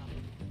G.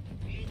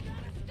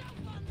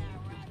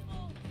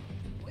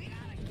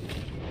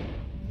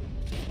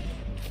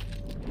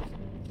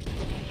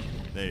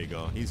 There you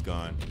go. He's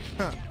gone.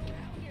 Huh.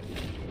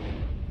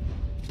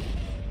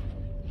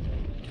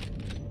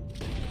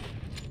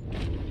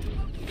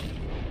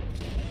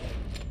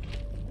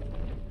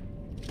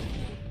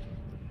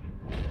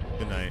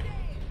 Good night.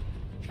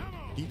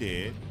 He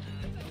did.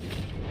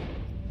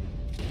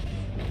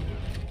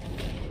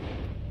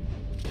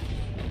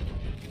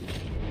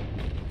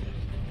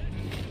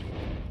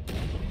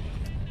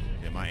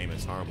 Yeah, my aim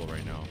is horrible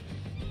right now.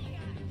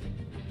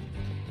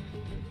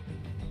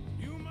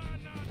 You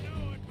might not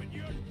know it, but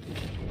you're...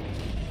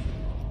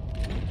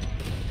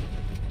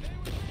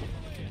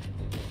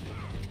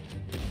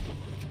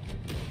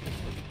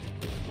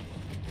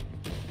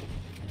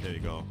 There you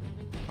go.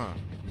 Huh.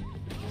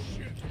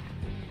 Shit.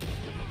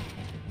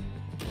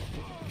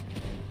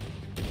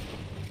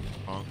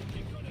 Huh?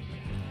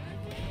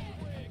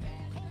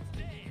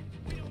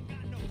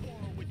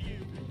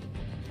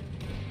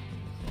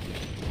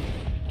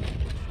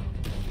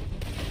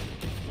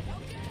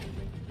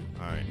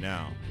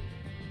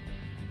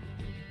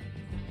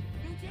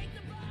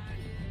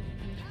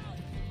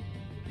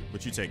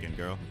 What you taking,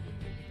 girl?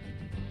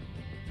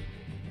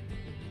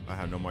 I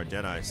have no more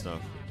Deadeye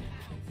stuff.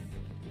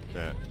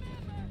 Bet.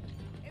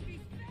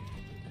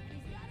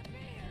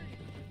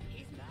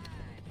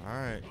 All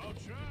right. I'll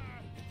try.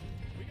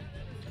 We got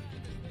every side of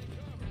this thing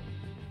covered.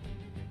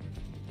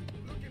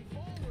 Looking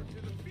forward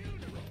to the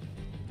funeral.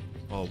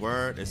 Oh,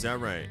 word? Is that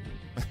right?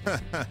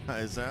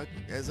 is that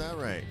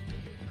right?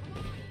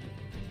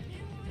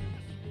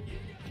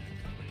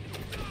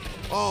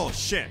 Oh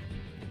shit!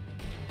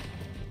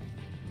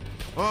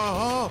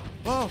 Oh!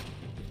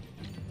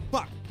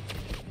 Fuck!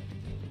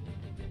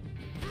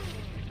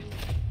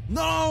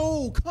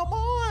 No! Come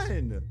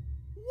on!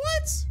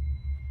 What?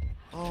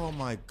 Oh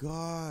my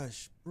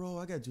gosh, bro!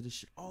 I gotta do this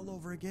shit all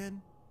over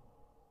again.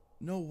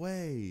 No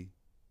way.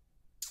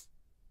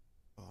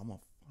 Oh, I'm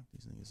gonna fuck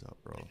these niggas up,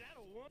 bro.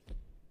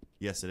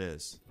 Yes, it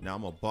is. Now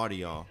I'm gonna body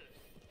y'all.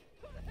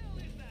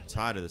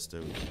 Tired of this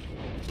dude.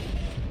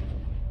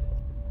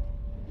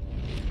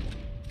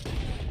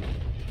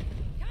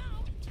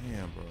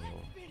 Damn, bro.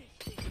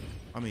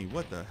 I mean,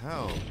 what the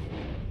hell?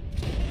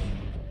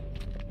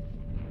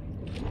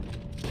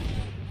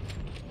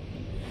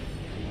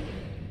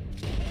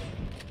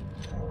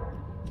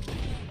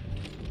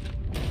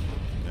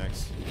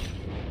 Next.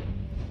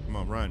 Come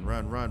on, run.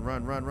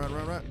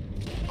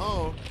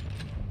 Oh.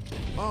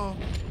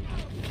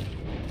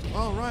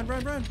 Oh, run.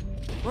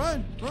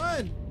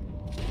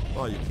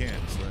 Oh, you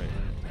can't. That's right.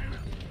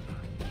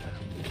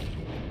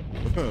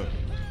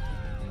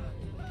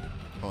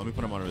 Oh, let me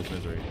put him out of his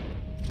misery.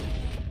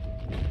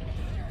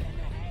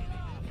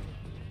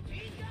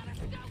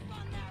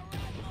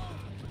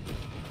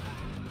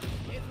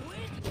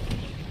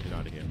 Get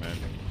out of here, man.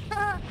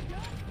 Oh,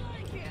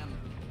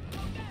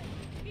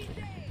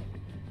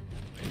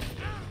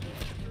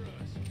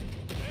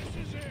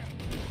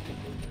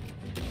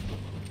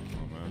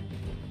 man.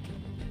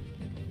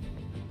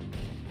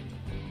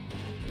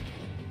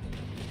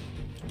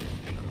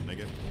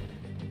 Nigga.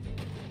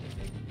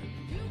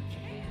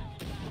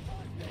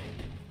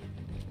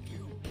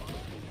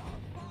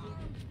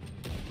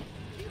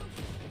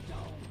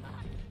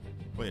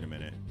 Wait a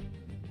minute.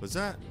 Was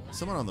that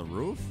someone on the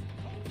roof?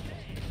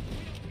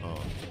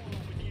 Oh.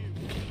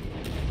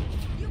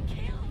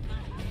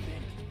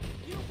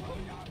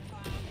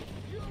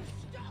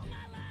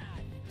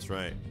 That's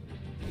right.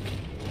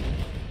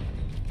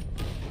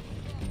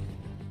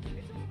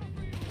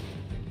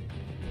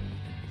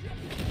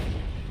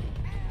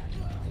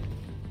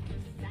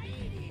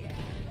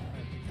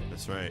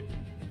 That's right.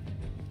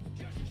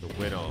 The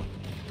widow.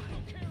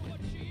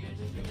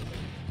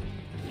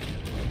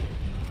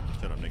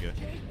 Shut up, nigga.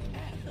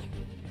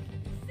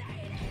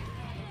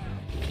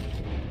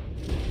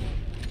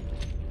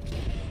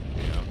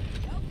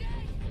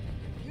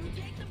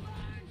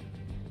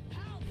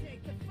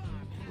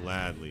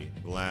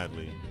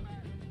 Gladly.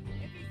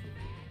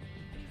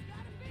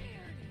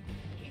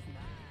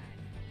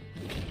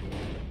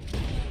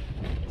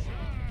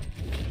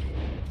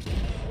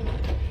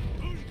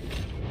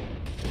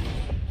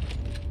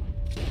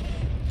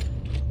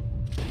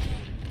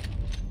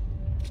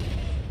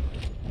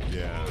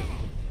 Yeah.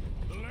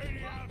 The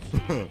lady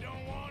outside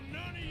don't want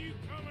none of you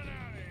coming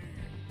out here.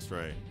 That's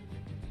right.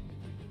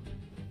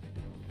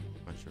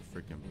 Bunch of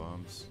freaking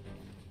bums.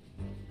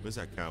 Where's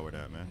that coward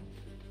at, man?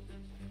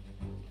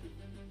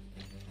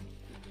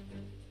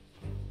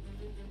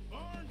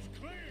 Barn's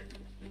clear.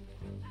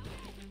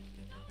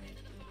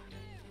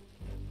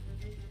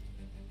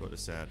 Go to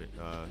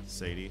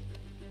Sadie.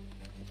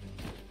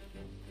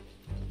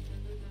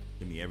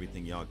 Give me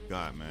everything y'all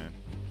got, man.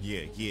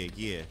 Yeah.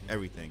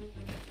 Everything.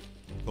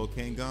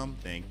 Cocaine gum,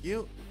 thank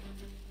you.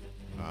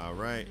 All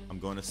right, I'm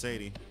going to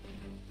Sadie.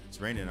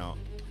 It's raining out.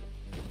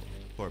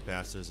 Poor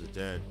bastards are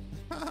dead.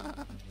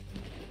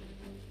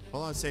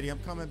 Hold on, Sadie. I'm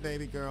coming,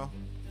 baby girl.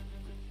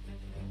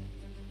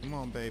 Come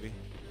on, baby.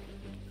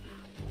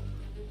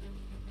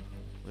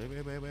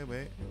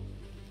 Wait.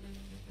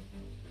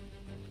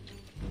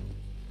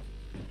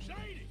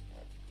 Sadie.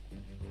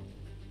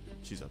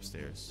 She's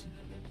upstairs.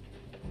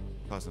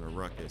 Causing a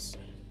ruckus.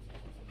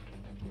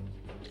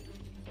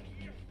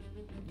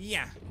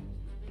 Yeah.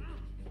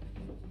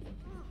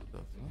 The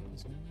fuck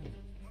is going on?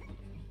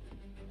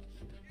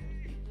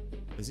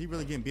 Is he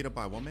really getting beat up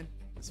by a woman?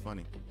 That's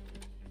funny.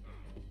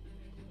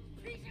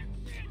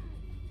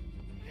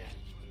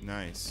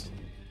 Nice.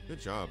 Good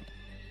job.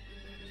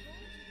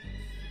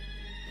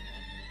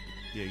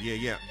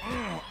 Yeah.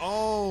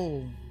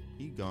 Oh,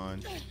 he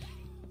gone.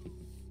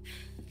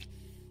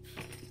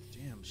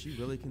 Damn, she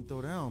really can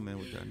throw down, man,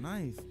 with that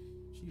knife.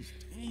 She's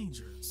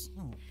dangerous.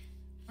 Oh,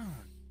 God.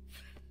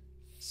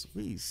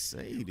 Sweet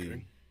Sadie.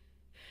 Okay.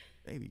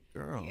 Baby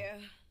girl. Yeah.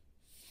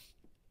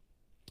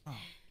 Oh.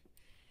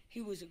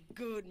 He was a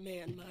good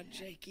man, my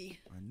Jakey.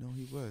 I know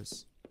he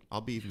was.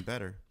 I'll be even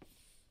better.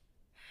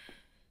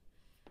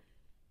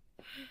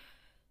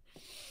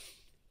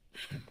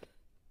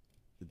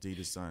 The deed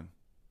is done.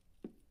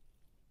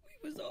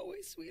 We was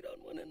always sweet on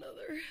one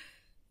another.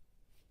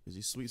 Is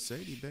he sweet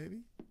Sadie,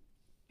 baby?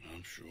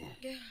 I'm sure.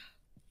 Yeah.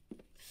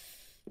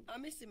 I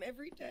miss him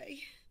every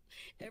day,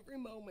 every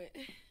moment.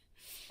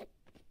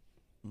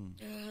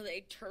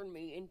 They turned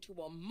me into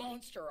a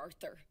monster,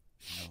 Arthur.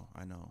 No,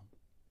 I know.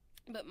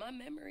 But my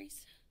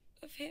memories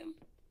of him,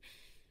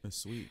 It's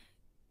sweet.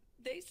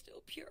 they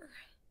still pure.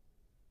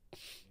 I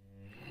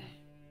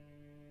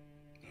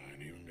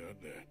ain't even got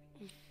that.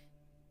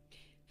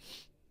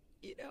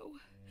 You know,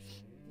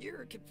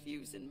 you're a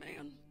confusing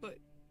man, but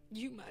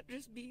you might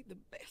just be the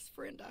best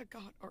friend I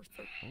got,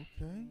 Arthur.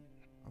 Okay.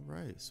 All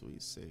right,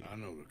 sweet sake. I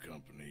know the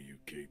company you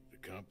keep. The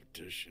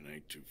competition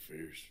ain't too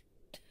fierce.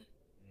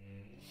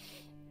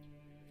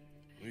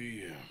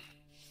 We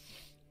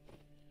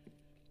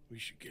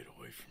should get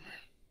away from her.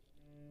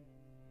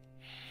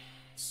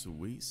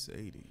 Sweet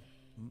Sadie.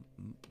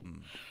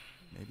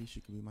 Maybe she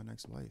could be my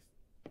next wife.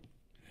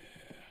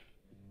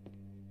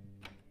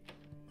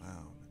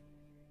 Wow, man.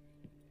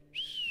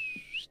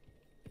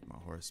 My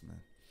horse,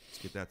 man. Let's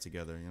get that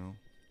together, you know?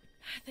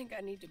 I think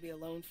I need to be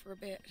alone for a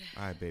bit.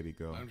 All right, baby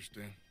girl. I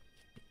understand.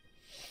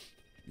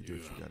 You do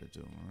what you gotta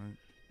do, all right?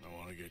 I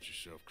want to get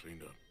yourself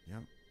cleaned up.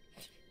 Yep.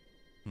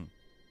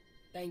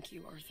 Thank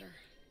you, Arthur.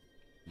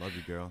 Love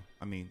you, girl.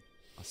 I mean,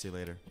 I'll see you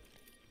later.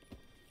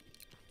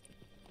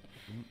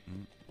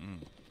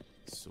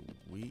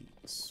 Sweet,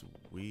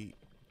 sweet,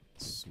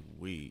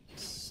 sweet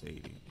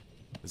Sadie.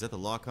 Is that the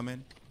law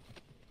coming?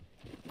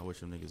 I wish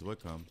them niggas would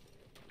come.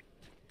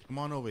 Come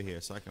on over here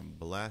so I can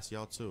blast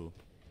y'all too.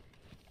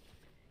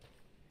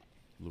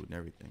 Looting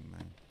everything,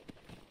 man.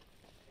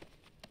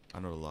 I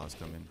know the law's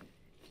coming.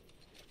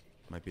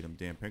 Might be them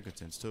damn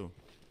Pinkertons too.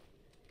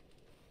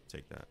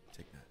 Take that,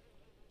 take that.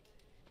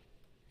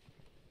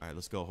 Alright,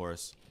 let's go,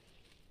 horse.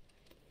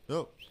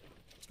 Yo,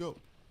 let's go.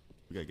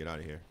 We gotta get out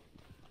of here.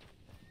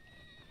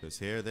 Because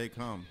here they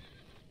come.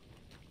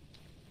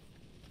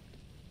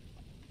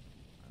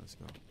 Alright, let's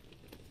go.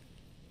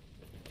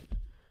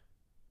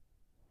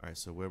 Alright,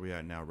 so where we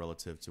at now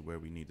relative to where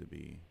we need to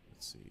be?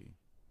 Let's see.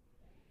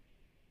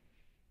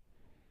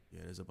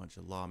 Yeah, there's a bunch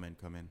of lawmen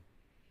coming.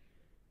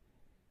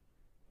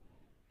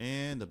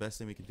 And the best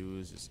thing we can do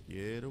is just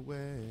get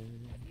away.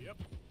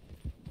 Yep.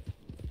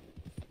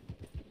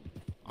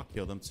 I'll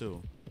kill them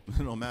too. It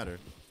don't matter.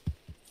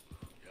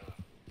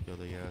 Kill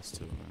their ass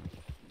too, man.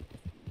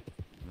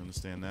 You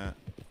understand that?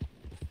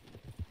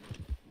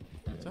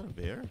 Is that a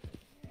bear?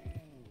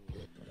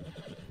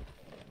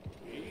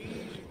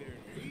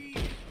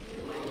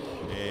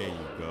 There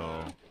you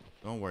go.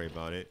 Don't worry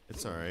about it.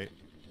 It's alright.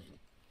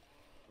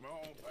 Come on,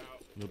 pal.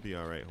 You'll be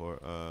alright,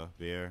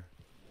 bear.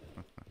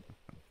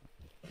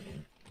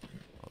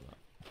 Hold on.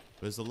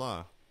 Where's the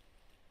law?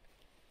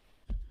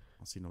 I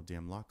don't see no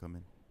damn law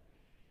coming.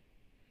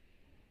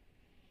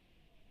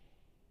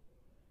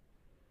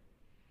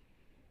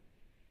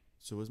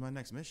 So what's my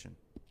next mission?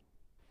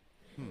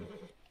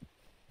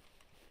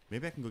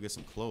 Maybe I can go get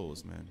some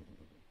clothes, man.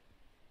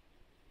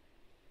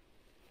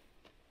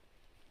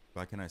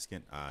 Why can I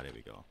skin? Ah, there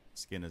we go.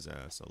 Skin his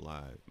ass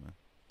alive, man.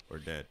 Or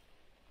dead.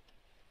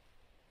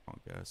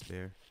 Punk ass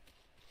bear.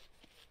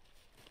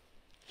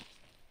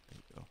 There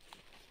you go.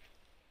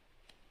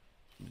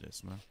 Give me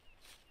this, man.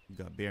 You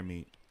got bear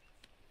meat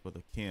for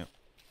the camp.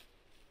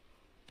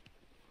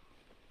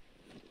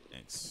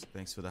 Thanks.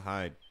 Thanks for the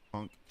hide,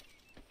 punk.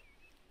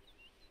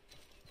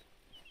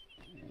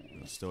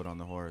 Stow it on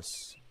the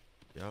horse.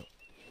 Yep.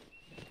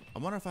 I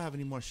wonder if I have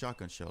any more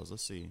shotgun shells.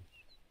 Let's see.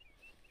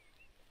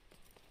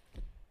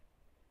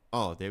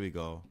 Oh, there we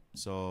go.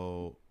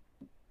 So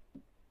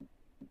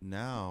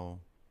now,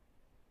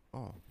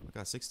 oh, I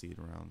got 68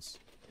 rounds.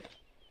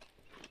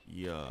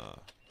 Yeah,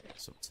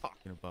 that's what I'm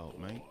talking about,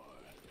 man.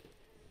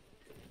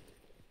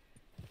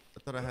 I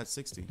thought I had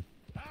 60. It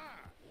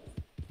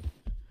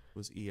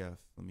was EF.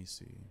 Let me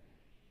see.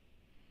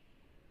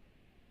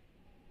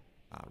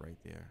 Ah, right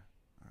there.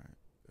 All right,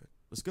 good.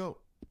 Let's go.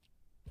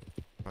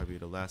 Probably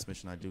the last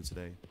mission I do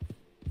today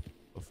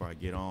before I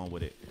get on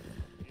with it.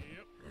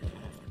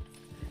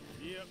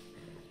 Yep.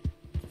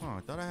 Oh, I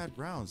thought I had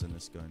rounds in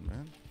this gun,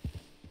 man.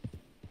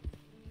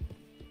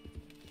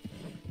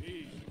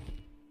 Easy.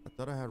 I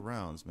thought I had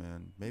rounds,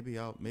 man. Maybe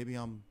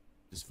I'm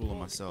just fooling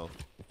myself.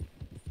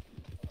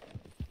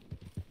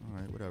 All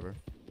right, whatever.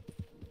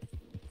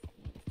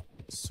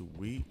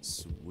 Sweet,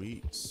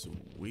 sweet,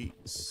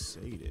 sweet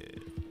Sadie.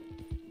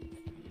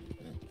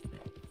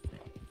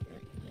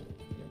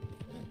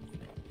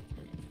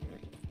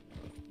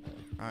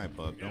 All right,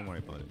 bub. Don't worry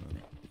about it,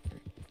 man.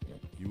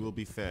 You will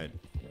be fed.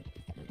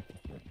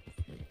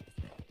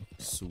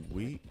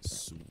 Sweet,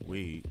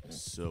 sweet,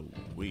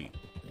 sweet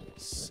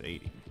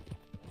Sadie.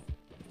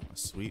 A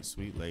sweet,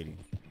 sweet lady.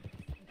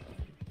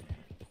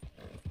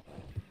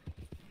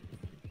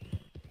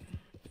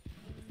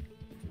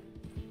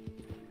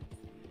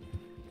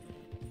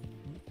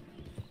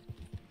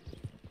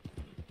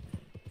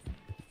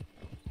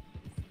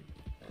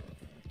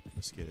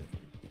 Let's get it.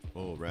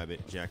 Oh,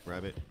 rabbit, Jack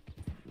Rabbit.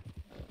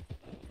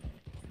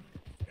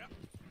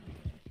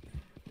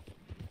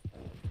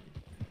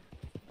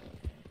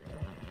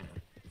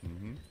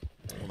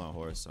 Hold on,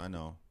 horse. I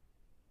know.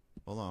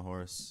 Hold on,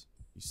 horse.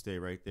 You stay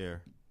right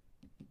there.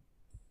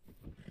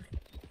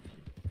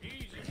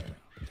 Easy.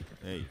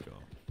 There you go.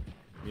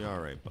 You're all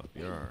right, bub.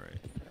 You're all right.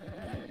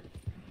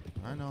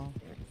 I know.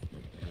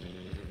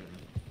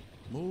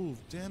 Move,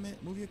 damn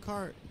it. Move your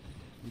cart.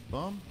 You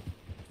bum.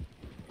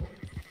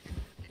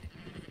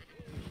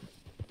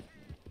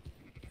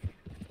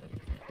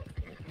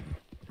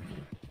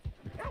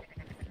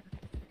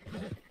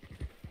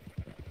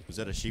 Was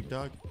that a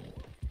sheepdog?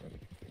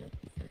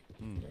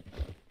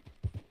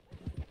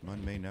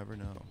 One may never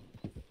know.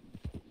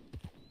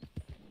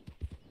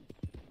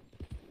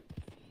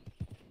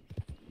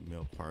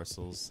 Mail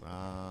parcels.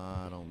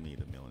 I don't need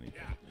to mail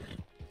anything.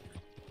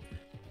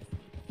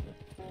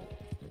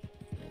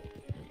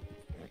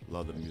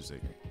 Love the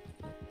music.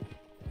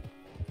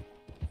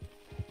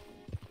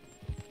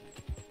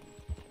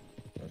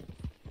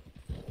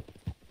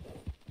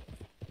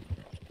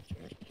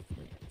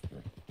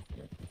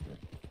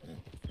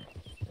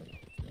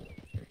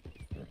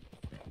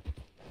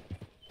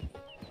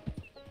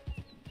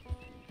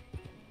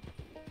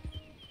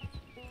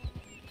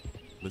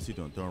 What's he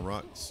doing? Throwing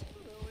rocks?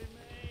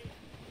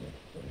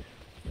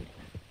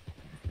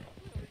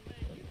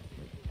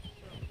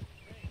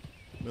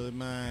 Lily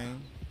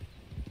mine.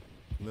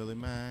 Lily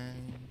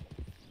mine.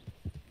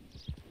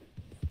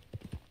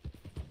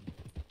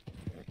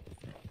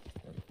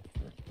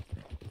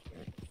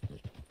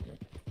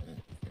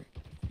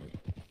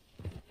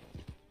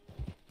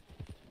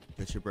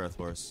 Catch your breath,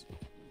 horse.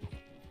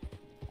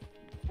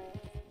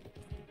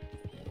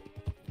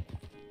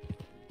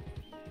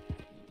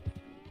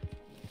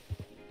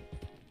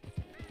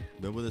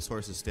 When will this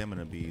horse's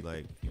stamina be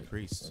like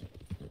increased?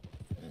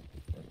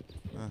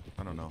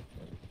 I don't know.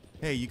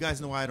 Hey, you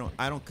guys know why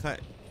I don't cut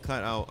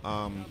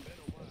out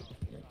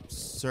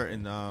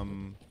certain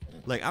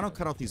like I don't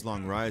cut out these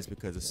long rides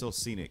because it's so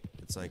scenic.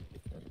 It's like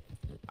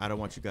I don't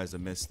want you guys to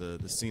miss the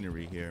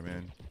scenery here,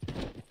 man.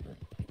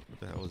 What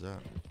the hell was that?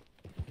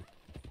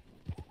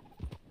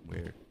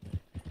 Weird.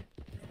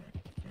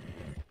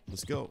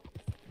 Let's go.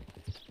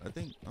 I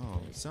think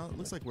it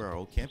looks like where our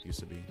old camp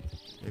used to be.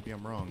 Maybe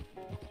I'm wrong.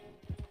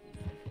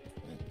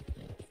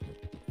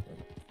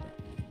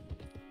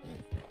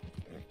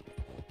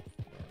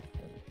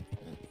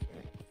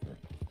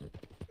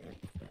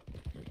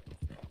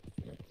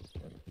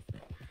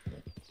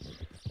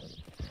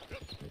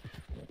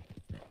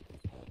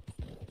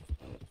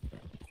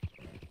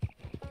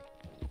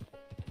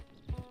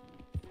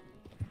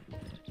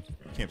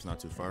 Camp's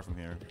not too far from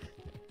here.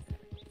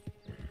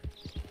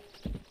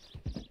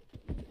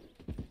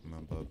 Come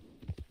on, bub.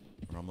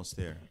 We're almost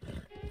there.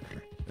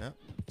 Yep.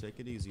 Take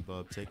it easy,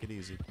 bub. Take it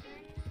easy.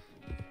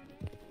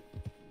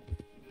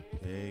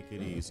 Take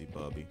it easy,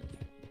 bubby.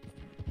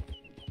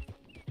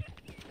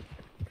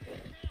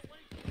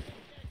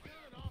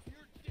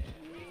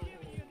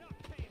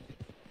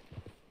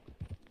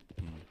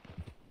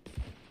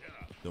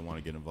 Don't want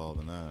to get involved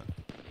in that.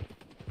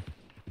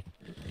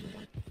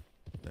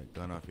 That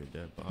gun off your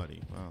dead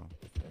body. Wow.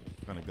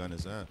 What kind of gun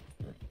is that?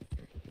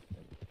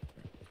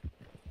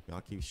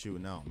 Y'all keep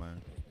shooting out,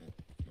 man.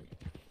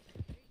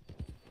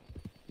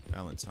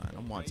 Valentine.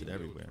 I'm wanted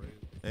everywhere.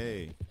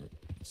 Hey.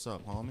 What's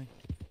up, homie?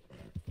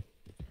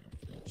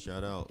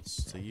 Shout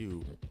outs to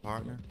you,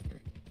 partner.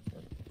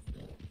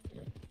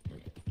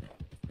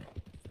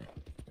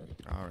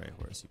 Alright,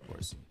 horsey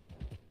horsey.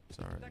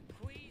 Sorry.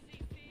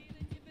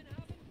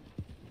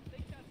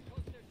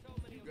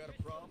 You got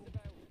a problem?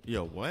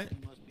 Yo, what?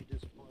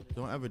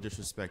 Don't ever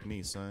disrespect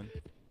me, son.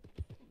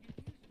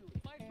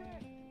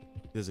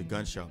 There's a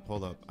gun shop.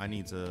 Hold up. I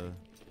need to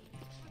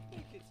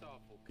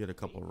get a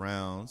couple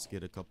rounds.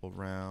 Get a couple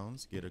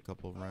rounds. Get a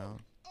couple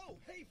rounds. Oh,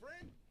 hey,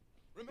 friend.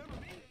 Remember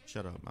me?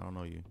 Shut up. I don't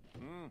know you.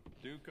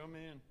 Do come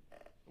in.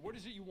 What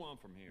is it you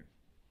want from here?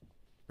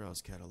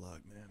 Browse catalog,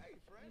 man. Hey,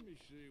 friend. Let me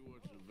see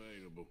what's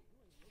available.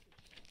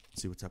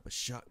 See what type of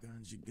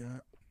shotguns you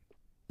got.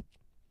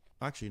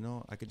 Actually,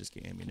 no. I could just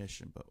get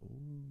ammunition, but oh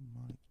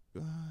my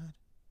god.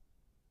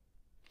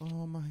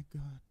 Oh my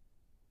god.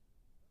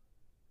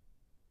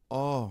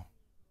 Oh.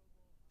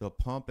 The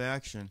pump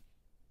action.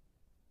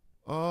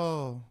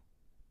 Oh.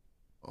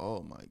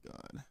 Oh my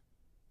god.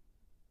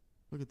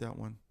 Look at that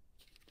one.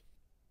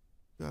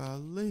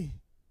 Golly.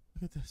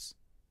 Look at this.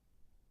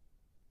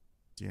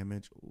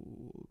 Damage.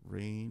 Ooh,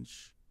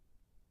 range.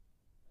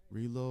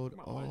 Reload.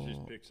 Come on, oh. let's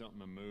just pick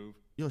something and move.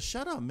 Yo,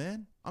 shut up,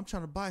 man. I'm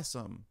trying to buy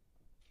something.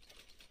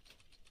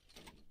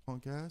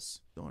 Punk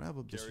ass. Don't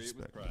ever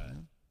disrespect me,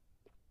 man.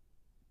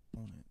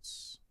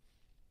 Opponents.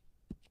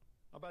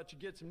 How about you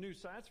get some new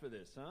sights for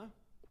this, huh?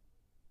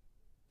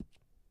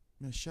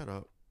 Man, shut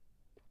up.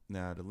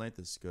 Nah, the length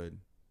is good.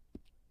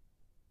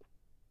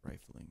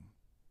 Rifling.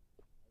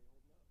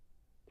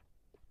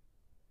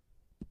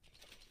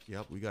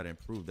 Yep, we gotta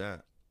improve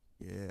that.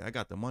 Yeah, I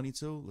got the money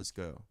too. Let's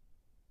go.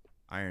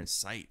 Iron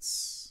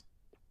sights.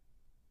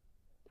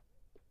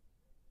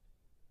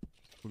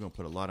 We're gonna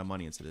put a lot of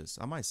money into this.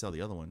 I might sell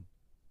the other one.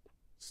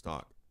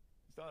 Stock.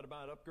 You thought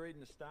about upgrading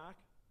the stock?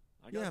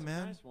 I got Yeah, some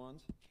man. nice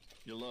ones.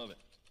 You'll love it.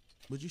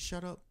 Would you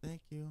shut up?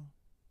 Thank you.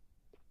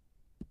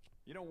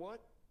 You know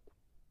what?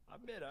 I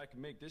bet I can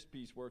make this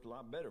piece work a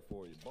lot better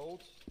for you.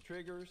 Bolts,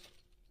 triggers,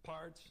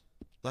 parts.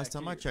 Last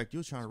time I here. checked, you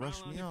were trying to Smile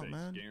rush on me your out, face,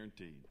 man.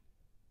 Guaranteed.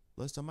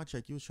 Last time I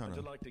checked, you was trying to.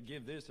 I'd like to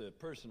give this a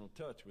personal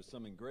touch with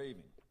some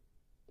engraving.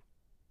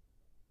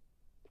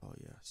 Oh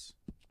yes.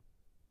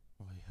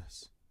 Oh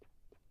yes.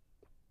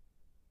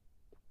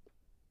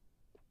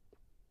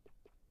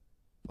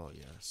 Oh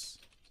yes.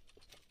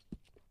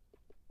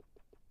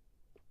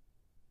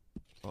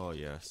 Oh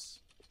yes.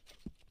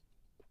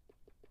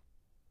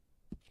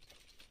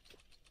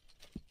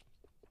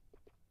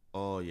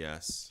 Oh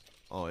yes.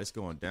 Oh, it's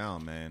going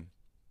down, man.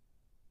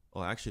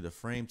 Oh, actually, the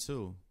frame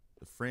too.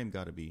 The frame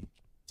got to be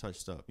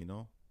touched up, you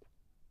know.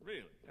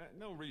 Really?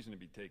 No reason to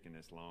be taking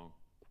this long.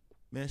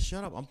 Man,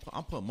 shut up.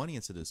 I'm putting money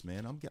into this,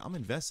 man. I'm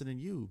invested in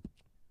you.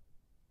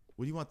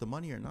 Would you want the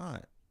money or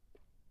not?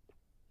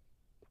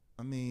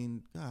 I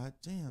mean, god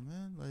damn,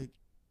 man. Like,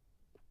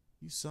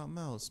 you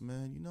something else,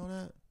 man. You know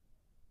that?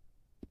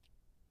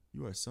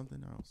 You are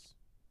something else.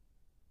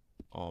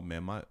 Oh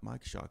man, my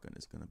shotgun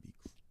is gonna be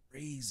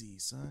crazy,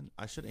 son.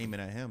 I should aim it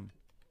at him.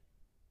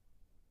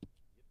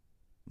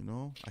 You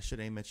know, I should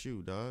aim at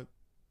you, dog.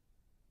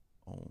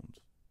 Owned.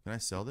 Can I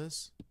sell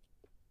this?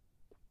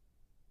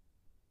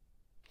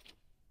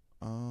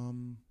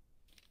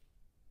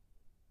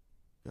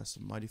 Got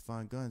some mighty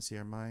fine guns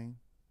here, man.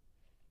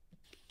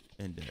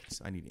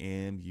 Index. I need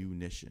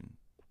ammunition.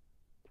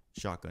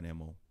 Shotgun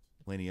ammo.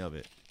 Plenty of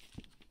it.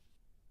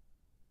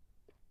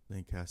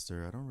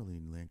 Lancaster. I don't really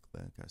need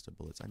Lancaster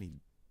bullets. I need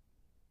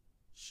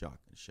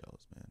shotgun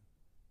shells, man.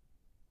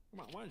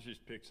 Come on, why don't you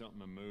just pick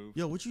something and move?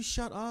 Yo, would you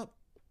shut up?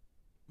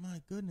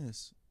 My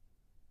goodness.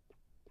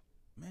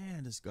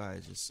 Man, this guy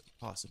is just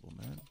impossible,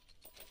 man.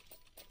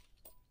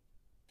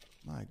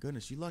 My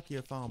goodness, you lucky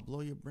if I don't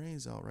blow your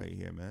brains out right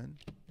here, man.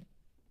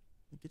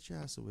 Get your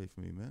ass away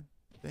from me, man.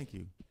 Thank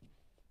you.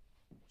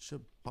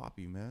 Should pop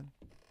you, man.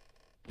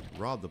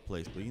 Rob the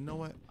place, but you know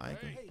what? I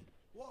ain't gonna... Hey,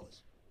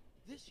 Wallace.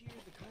 This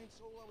here's the kind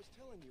soul I was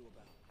telling you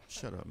about.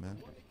 Shut up, man.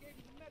 They gave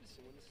you the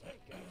medicine when the snake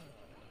got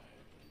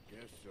you.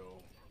 Guess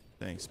so.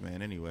 Thanks,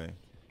 man. Anyway,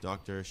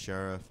 doctor,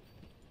 sheriff.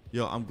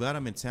 Yo, I'm glad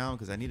I'm in town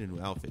because I need a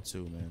new outfit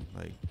too, man.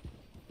 Like,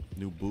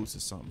 new boots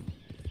or something.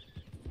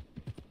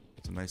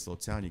 It's a nice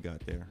little town you got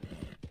there.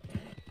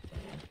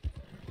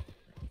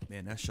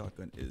 Man, that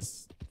shotgun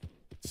is...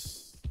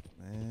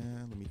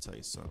 Man, let me tell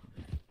you something.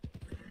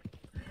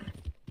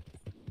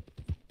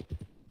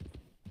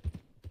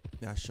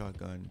 That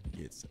shotgun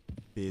gets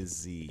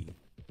busy.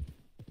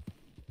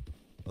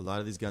 A lot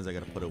of these guns I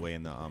gotta put away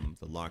in the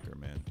locker,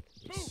 man.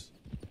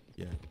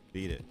 Yeah,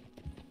 beat it.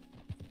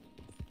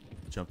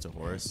 Jump to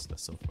horse.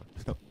 That's so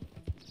fucked up.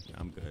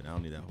 I'm good. I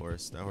don't need that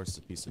horse. That horse is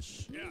a piece of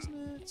shit.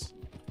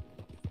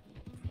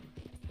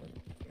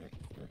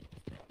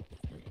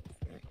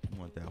 I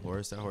want that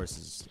horse. That horse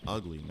is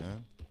ugly,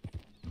 man.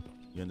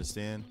 You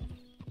understand?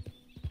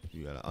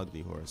 You got an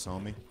ugly horse,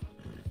 homie.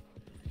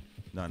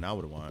 Nah, now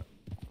what I want.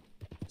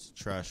 It's a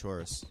trash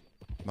horse.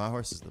 My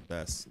horse is the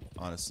best,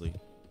 honestly.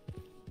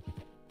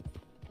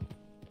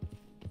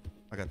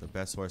 I got the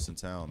best horse in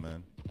town,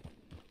 man.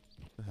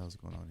 What the hell's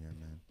going on here,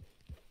 man?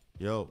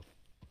 Yo.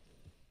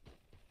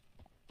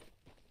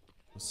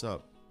 What's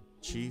up,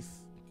 Chief?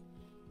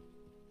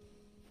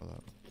 Hello.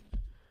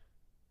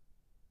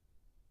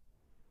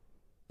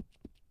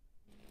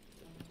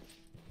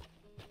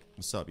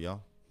 What's up,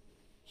 y'all?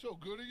 So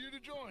good of you to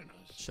join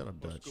us. Shut up,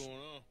 Dutch. What's going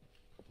on?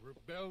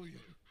 Rebellion.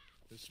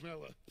 The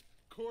smell of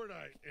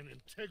cordite and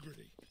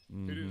integrity.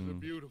 It is a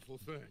beautiful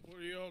thing. What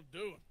are y'all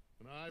doing?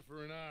 An eye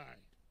for an eye.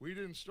 We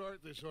didn't start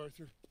this,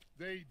 Arthur.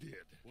 They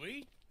did.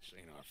 We? This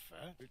ain't our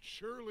fight. It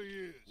surely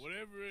is.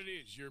 Whatever it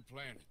is you're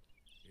planning,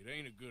 it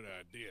ain't a good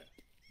idea.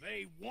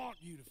 They want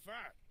you to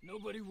fight.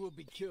 Nobody will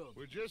be killed.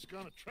 We're just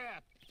gonna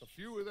trap a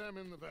few of them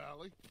in the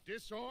valley,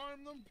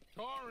 disarm them,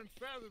 tar and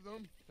feather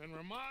them, and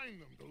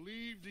remind them to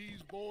leave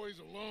these boys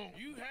alone.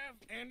 You have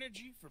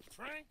energy for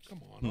pranks?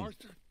 Come on,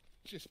 Arthur.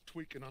 Just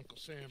tweaking Uncle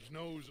Sam's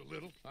nose a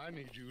little. I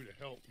need you to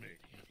help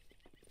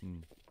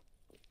me.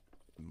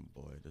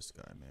 Boy, this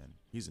guy, man.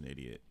 He's an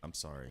idiot. I'm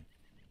sorry.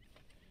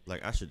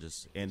 Like, I should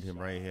just end him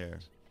right here.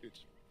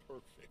 It's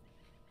perfect.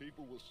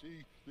 People will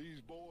see these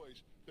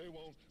boys. They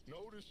won't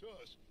notice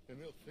us, and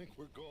they'll think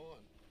we're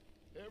gone.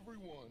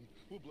 Everyone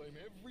will blame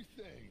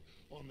everything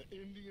on the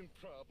Indian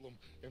problem,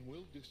 and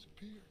we'll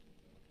disappear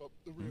up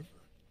the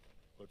river.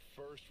 But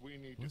first, we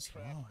need to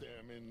trap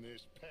them in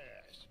this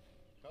pass.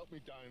 Help me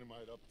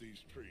dynamite up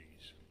these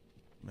trees.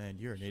 Man,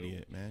 you're an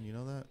idiot, man. You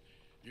know that?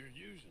 You're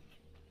using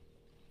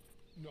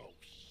them. No,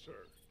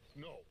 sir.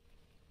 No.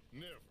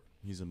 Never.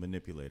 He's a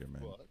manipulator,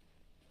 man. But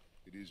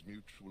it is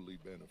mutually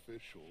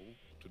beneficial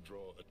to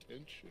draw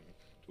attention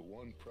to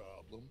one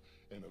problem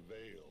and a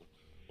veil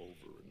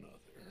over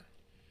another.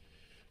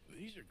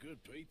 These are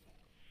good people,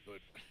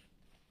 but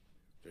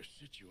their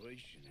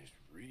situation is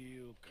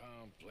real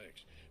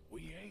complex.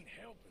 We ain't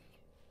helping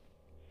them.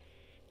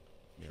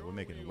 Yeah, we're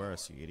making it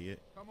worse, you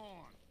idiot. Come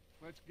on.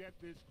 Let's get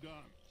this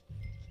done.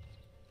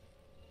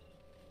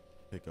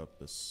 Pick up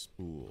the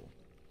spool.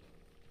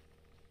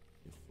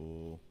 You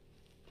fool.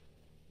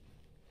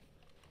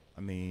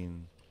 I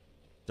mean,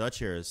 Dutch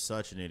here is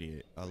such an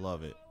idiot. I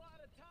love it.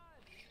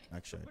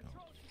 Actually, I don't.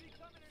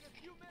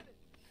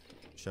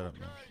 Shut up,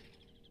 man.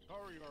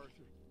 Hurry worry,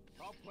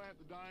 Arthur. I'll plant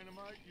the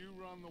dynamite, you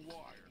run the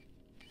wire.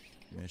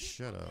 Man,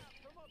 shut up.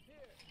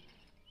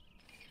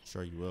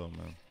 Sure you will,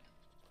 man.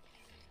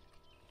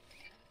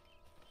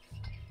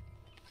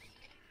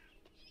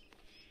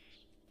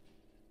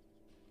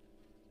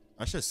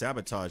 I should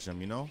sabotage him,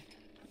 you know?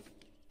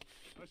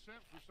 I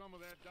sent for some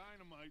of that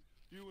dynamite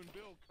you and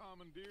Bill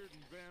commandeered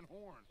in Van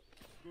Horn.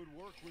 Good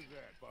work with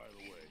that, by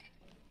the way.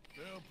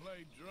 Bill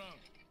played drunk.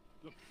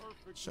 The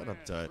perfect Shut man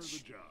up, Dutch.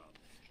 for the job.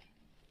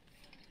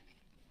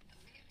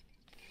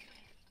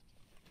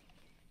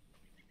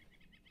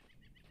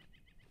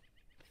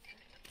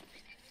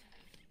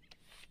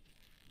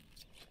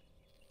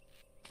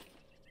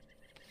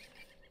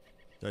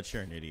 Dutch,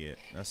 you're an idiot.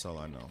 That's all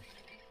I know.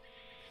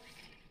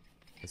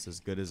 It's as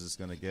good as it's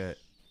gonna get.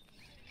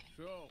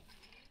 So,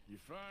 you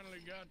finally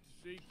got to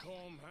see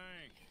Colm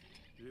hang.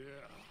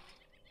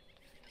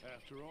 Yeah.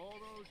 After all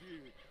those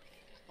years.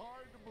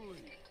 Hard to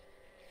believe.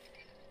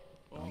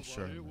 I'm Oh,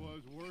 sure, but it man.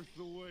 was worth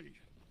the wait.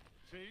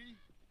 See?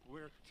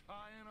 We're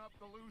tying up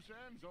the loose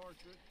ends,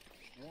 Arthur.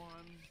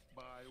 One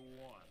by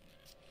one.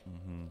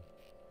 Mm-hmm.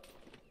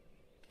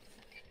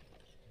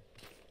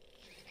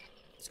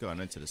 Let's go on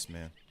into this,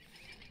 man.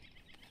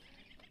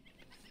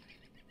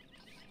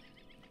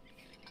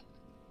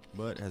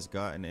 But has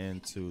gotten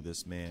into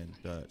this man,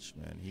 Dutch,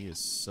 man. He is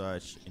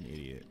such an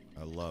idiot.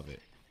 I love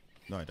it.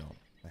 No, I don't.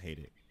 I hate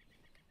it.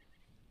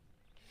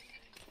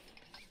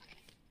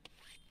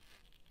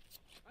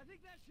 I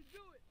think that should do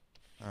it.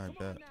 I Come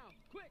bet. on now,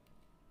 quick,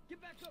 get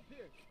back up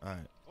here. All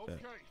right.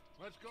 Okay, Bet.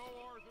 let's go,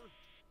 Arthur.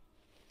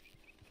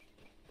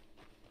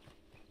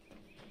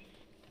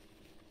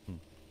 I'm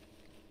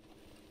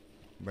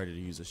ready to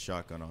use a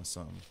shotgun on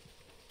something.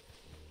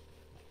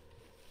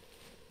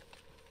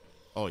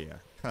 Oh yeah.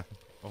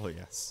 Oh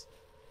yes.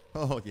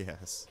 Oh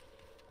yes.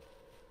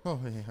 Oh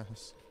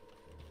yes.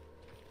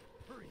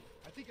 Hurry!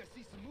 I think I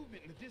see some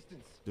movement in the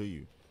distance. Do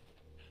you?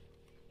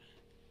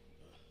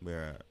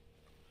 Where at?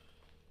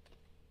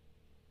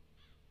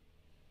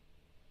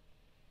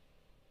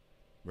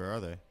 Where are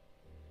they?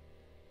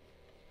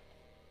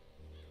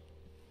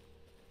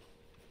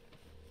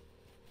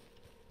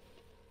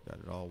 Got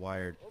it all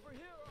wired. Over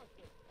here,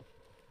 Arthur.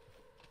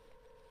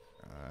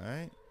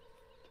 Alright.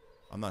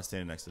 I'm not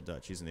standing next to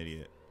Dutch. He's an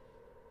idiot.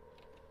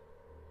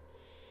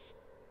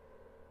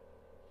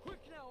 Quick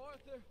now,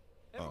 Arthur.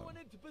 Everyone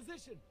into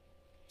position.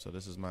 So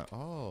this is my...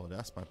 Oh,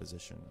 that's my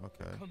position.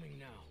 Okay. Coming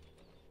now.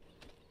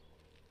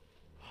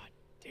 Ah,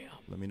 damn.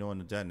 Let me know when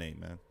to detonate,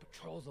 man.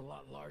 Patrol's a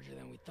lot larger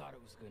than we thought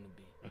it was gonna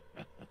be.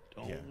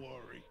 Don't Yeah.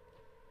 worry.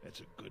 That's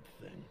a good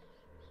thing.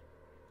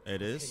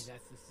 It is. Hey,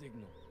 that's the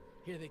signal.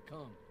 Here they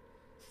come.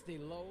 Stay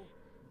low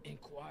and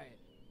quiet.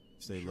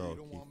 Stay Sure low. you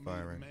don't Keep want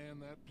firing. me to man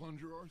that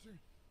plunger, Arthur?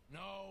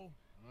 No,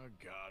 I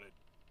got it.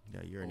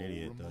 Yeah, you're an Oh,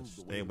 idiot, remove Dutch.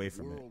 the Stay weight away of the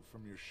from it. world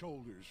from your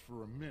shoulders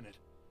for a minute.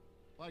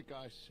 Like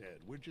I said,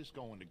 we're just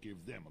going to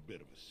give them a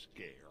bit of a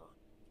scare.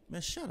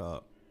 Man, shut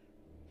up.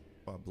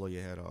 I'll blow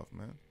your head off,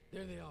 man.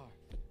 There they are.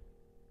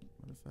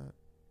 What if that?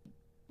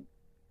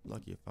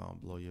 Lucky if I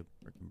don't blow your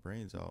freaking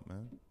brains out,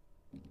 man.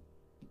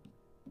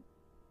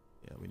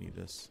 Yeah, we need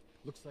this.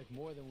 Looks like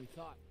more than we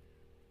thought.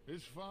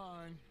 It's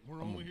fine. We're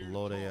I'm only gonna here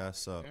blow to their talk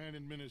ass up. and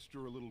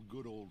administer a little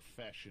good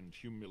old-fashioned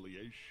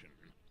humiliation.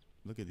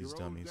 Look at these You're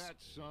dummies. owed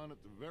that, son, at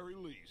the very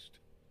least.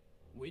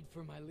 Wait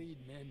for my lead,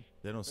 men.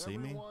 They don't see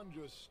me? Everyone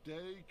just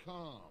stay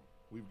calm.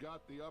 We've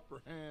got the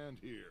upper hand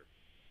here.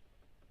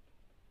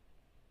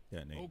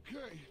 Detonate.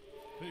 Okay.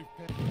 They've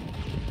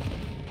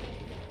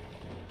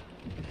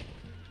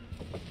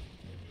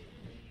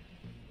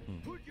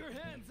Put your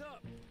hands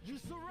up. You're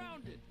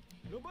surrounded.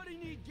 Nobody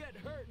need get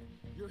hurt.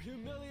 Your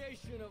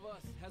humiliation of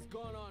us has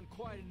gone on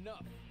quite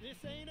enough. This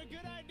ain't a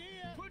good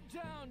idea. Put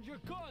down your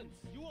guns.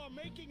 You are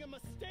making a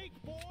mistake,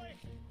 boy.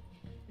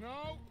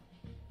 No.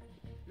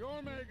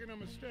 You're making a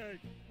mistake.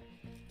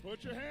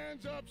 Put your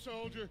hands up,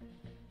 soldier.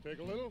 Take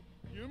a little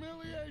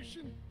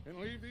humiliation and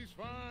leave these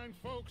fine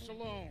folks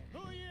alone. Who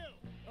are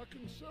you? A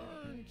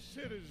concerned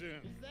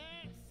citizen. Is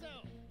that so?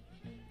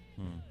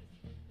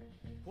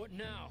 What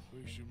now?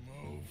 We should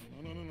move.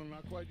 No,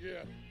 not quite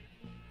yet.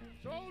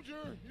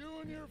 Soldier, you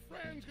and your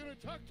friends gonna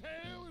tuck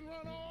tail and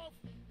run off?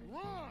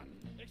 Run!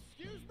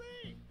 Excuse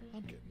me?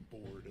 I'm getting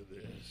bored of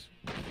this.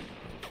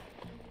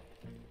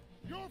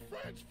 Your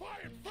friends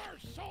fired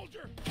first,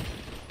 soldier!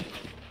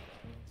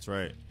 That's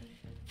right.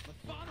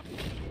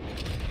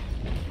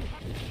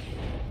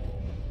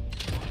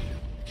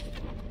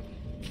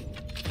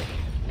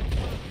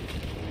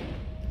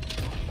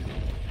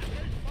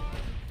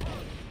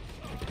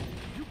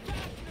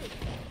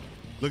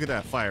 Look at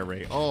that fire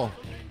rate. Oh,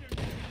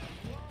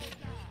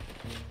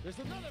 There's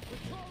another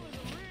patrol in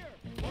the rear.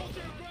 Hold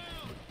your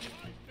ground.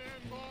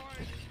 Stand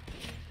by.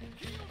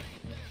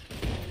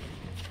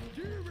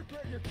 Do you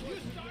regret your choice?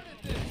 You started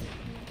this.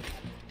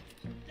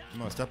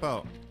 come on, step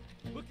out.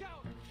 Look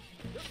out.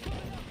 They're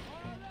coming up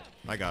on our left.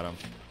 I got him.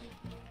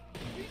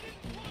 We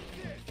didn't want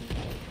this.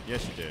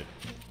 Yes, you did.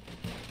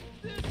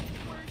 This is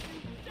where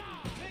you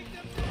die. Take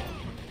them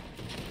down.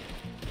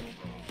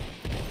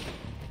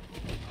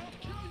 I'll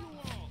kill you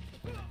all.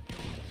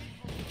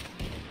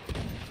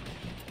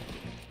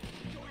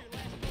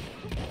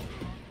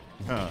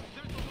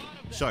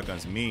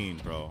 Shotgun's mean,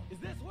 bro. Is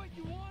this what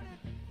you wanted?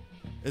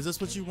 Is this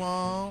what you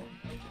want?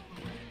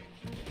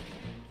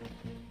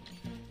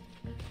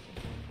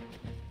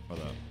 Hold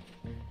up.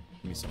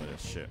 Give me some of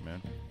this shit,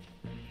 man.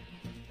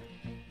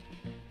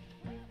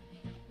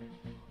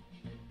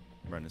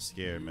 I'm running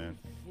scared, man.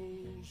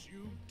 Fools,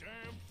 you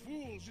damn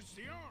fools. It's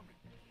the army.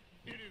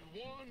 It is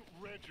one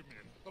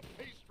regiment of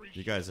pastry.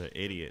 You guys are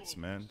idiots,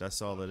 man.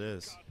 That's all it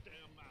is.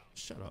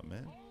 Shut up,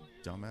 man.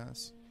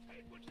 Dumbass.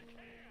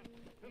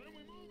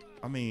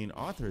 I mean,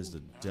 Arthur is the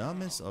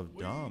dumbest of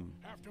dumb.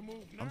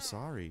 I'm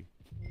sorry.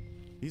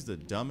 He's the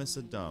dumbest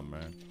of dumb,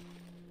 man.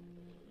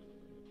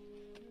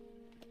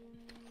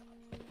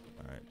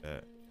 Alright,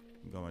 bet.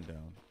 I'm going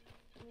down.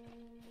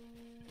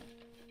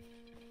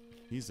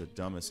 He's the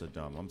dumbest of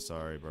dumb. I'm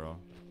sorry, bro.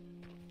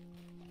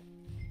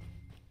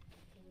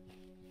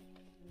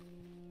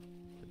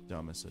 The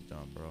dumbest of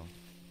dumb, bro.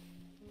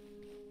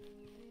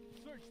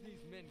 Search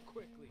these men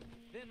quickly,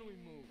 then we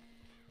move.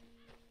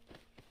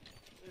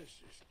 This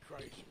is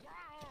crazy. Why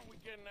aren't we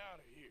getting out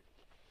of here?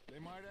 They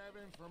might have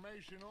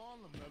information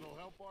on them that'll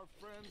help our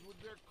friends with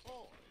their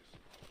cause.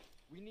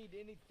 We need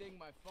anything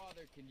my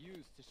father can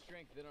use to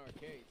strengthen our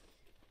case.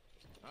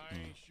 I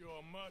ain't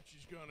sure much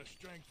is gonna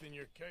strengthen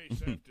your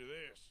case after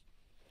this.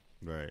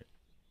 Right.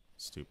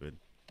 Stupid.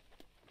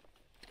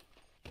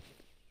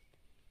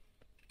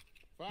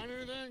 Find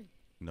anything?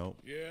 Nope.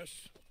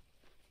 Yes.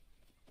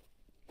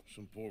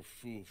 Some poor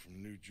fool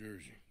from New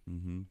Jersey.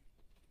 Mm-hmm.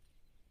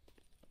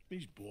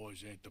 These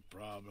boys ain't the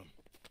problem.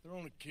 They're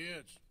only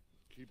kids.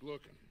 Keep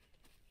looking.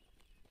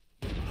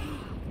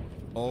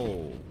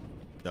 Oh,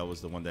 that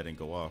was the one that didn't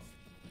go off,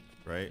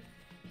 right?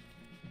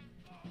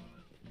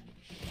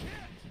 Shit!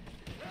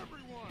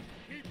 Everyone,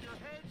 keep your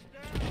heads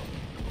down.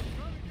 We're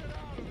gonna get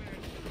out of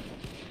this.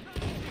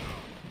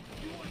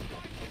 You want to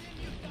fight within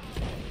you,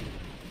 die.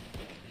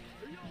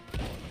 Are you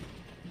alright?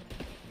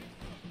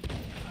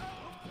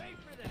 We'll pay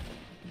for that.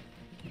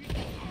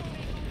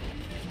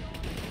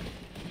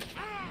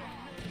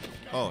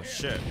 Oh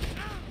shit!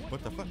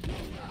 What the fuck?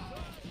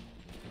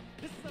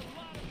 This is a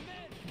lot of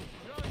men.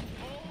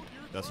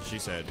 That's what she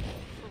said.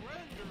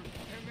 Surrender,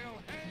 and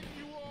they'll hang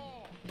you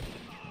all.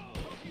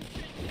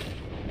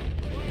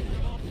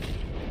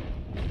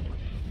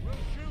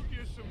 We'll shoot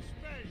you some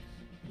space.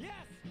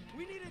 Yes,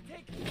 we need to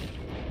take.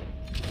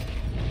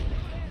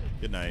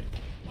 Good night.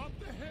 Up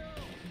the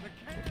hill, the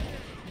cannon.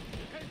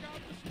 Take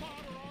out the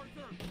spotter,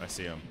 Arthur. I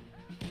see him.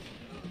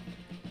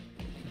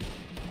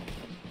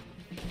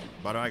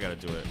 But I gotta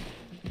do it.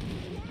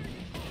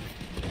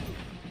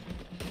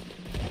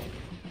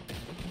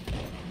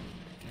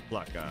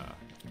 Black guy.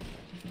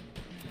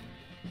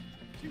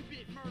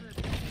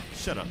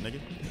 Shut up, nigga.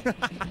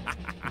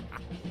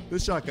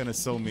 This shotgun is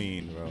so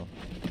mean, bro.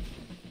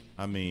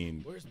 I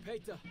mean, Where's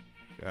Peta?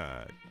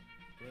 God.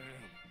 Damn,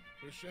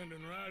 they're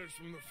sending riders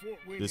from the fort.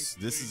 This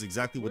is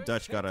exactly what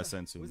Dutch got us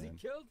into, Was man. he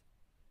killed?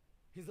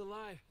 He's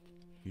alive.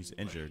 He's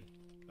injured.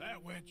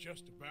 That went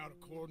just about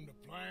according to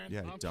plan.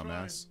 Yeah, you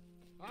dumbass.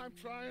 I'm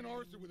trying,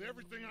 Arthur, with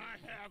everything I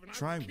have, and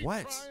Trying I keep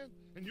what? trying,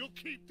 and you'll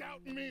keep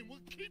doubting me, and we'll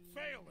keep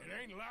failing. It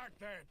ain't like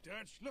that,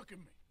 Dutch. Look at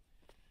me.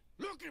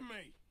 Look at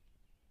me.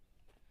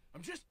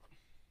 I'm just...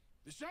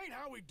 This ain't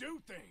how we do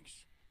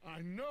things. I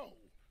know.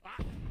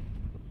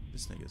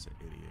 This nigga's an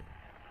idiot.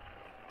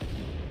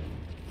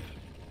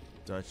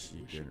 Dutch,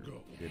 you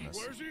didn't us.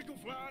 Where's Eagle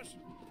Flies?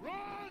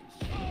 Run,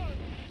 son!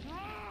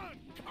 Run!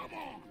 Come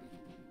on!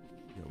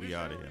 Yeah, we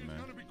out of here, man.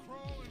 Gonna be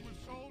crawling with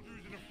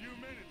soldiers in a few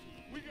minutes.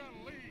 We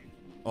gotta leave.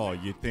 Oh,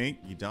 you think?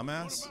 You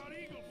dumbass? What about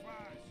Eagle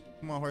Flies?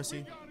 Come on, horsey.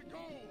 We gotta go,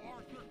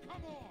 Arthur.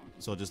 Come on.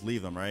 So just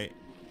leave them, right?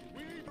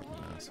 We need to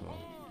run Asshole.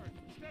 hard.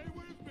 Stay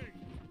with me.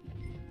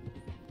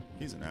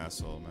 He's an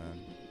asshole,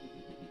 man.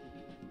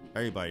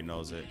 Everybody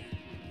knows it.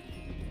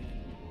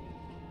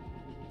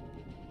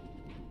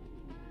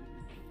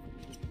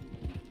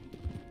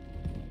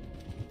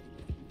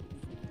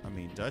 I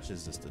mean, Dutch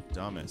is just the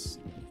dumbest.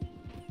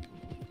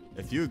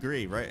 If you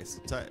agree, right?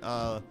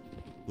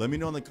 Let me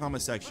know in the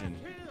comment section.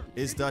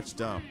 Is Dutch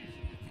dumb?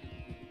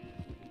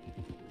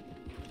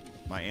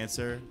 My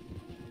answer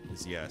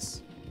is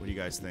yes. What do you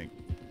guys think?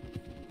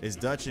 Is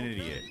Dutch an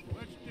idiot?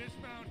 Let's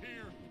dismount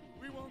here.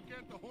 We won't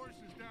get the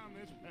horses down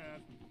this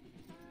path.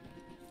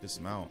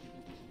 Dismount.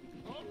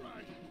 All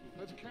right.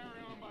 Let's carry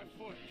on by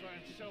foot. Try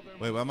and sell them.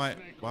 Wait,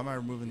 why am I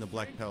removing the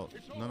black pelt?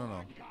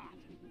 No.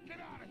 Get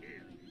out of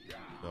here.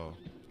 So,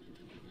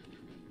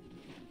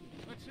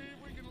 Let's see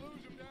if we can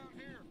lose them down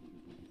here.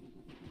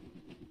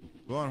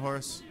 go on,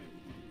 horse.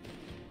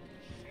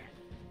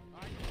 I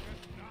can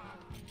just not.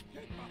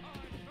 Get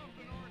behind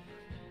something,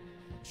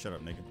 Arthur. Shut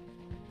up, nigga.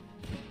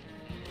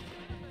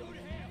 Go to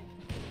hell.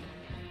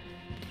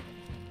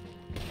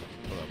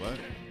 Hold up, what?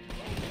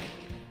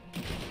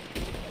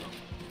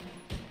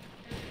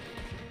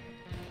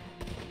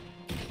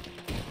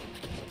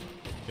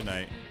 Good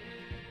night.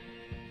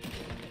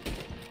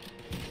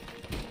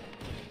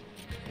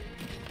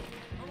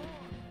 Come on.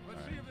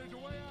 Let's see if there's a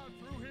way out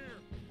through here.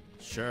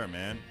 Sure,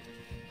 man.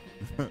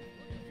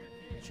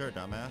 Sure,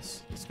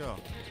 dumbass. Let's go. More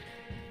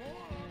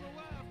on the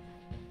left.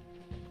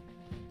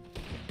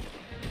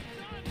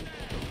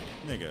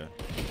 Nigga.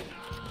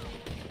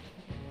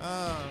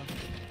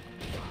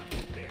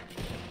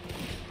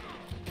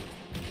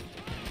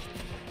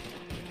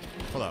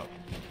 Pull out.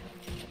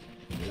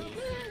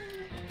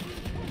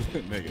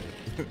 Nigga.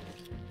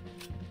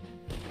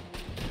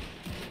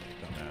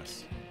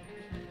 Dumbass.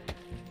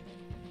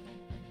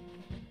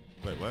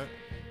 Wait, what?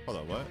 Hold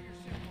on, what?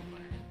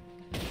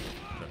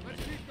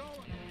 Let's keep going.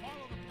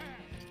 Follow the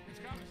path. It's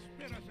got to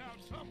spit us out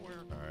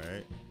somewhere.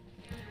 Alright.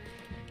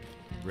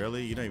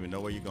 Really? You don't even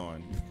know where you're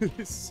going.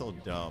 It's so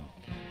dumb.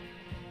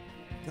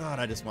 God,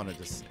 I just want to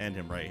just end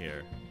him right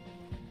here.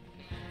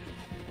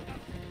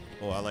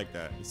 Oh, I like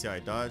that. You see how I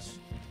dodged?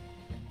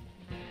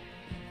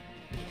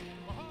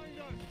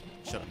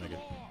 Shut up, nigga.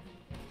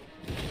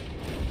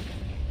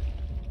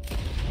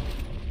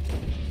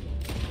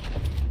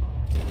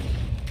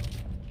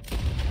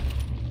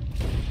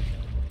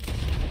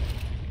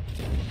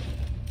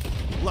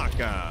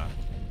 Laka.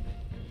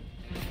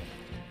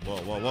 Whoa,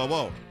 whoa, whoa,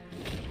 whoa.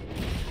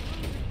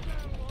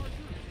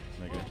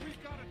 Nigga.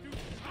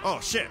 Oh,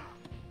 shit.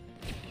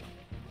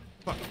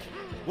 Fuck.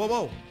 Whoa,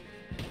 whoa.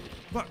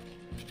 Fuck.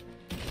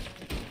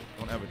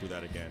 Don't ever do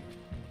that again.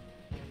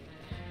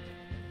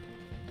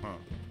 Huh.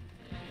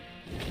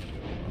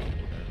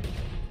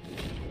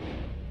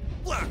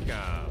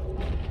 Laka.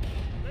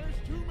 There's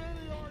too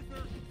many,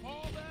 Arthur.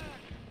 Fall back.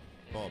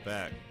 Fall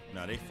back.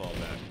 Nah, they fall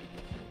back.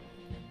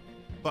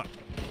 Fuck.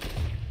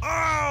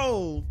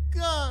 Oh,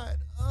 God.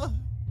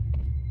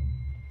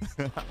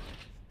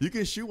 You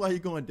can shoot while you're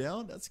going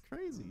down? That's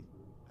crazy.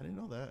 I didn't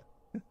know that.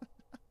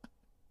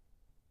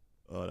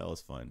 Oh, that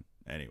was fun.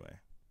 Anyway.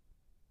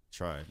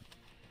 Tried.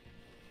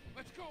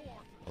 Let's go,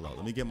 Arthur. Hold on.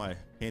 Let me get my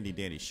handy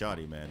dandy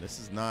shotty, man. This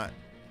is not...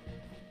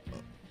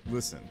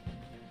 listen.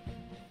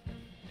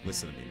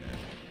 Listen to me,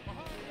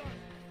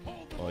 man.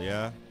 Oh,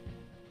 yeah?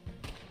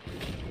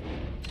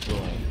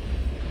 Boom.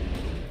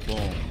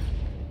 Boom.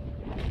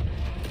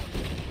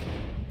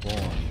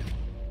 Boom.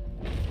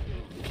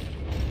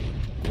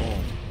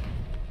 Boom.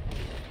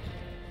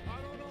 I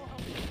don't know how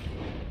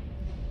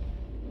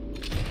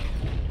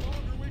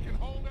longer we can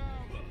hold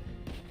out.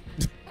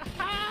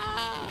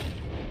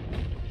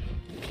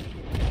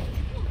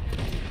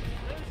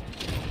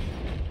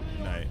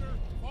 Night.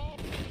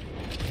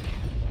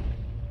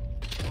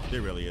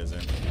 There really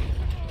isn't.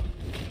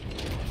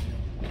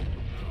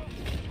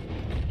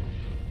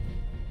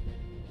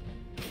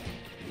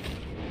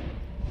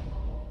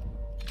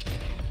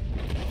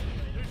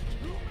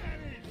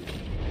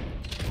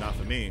 Not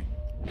for me.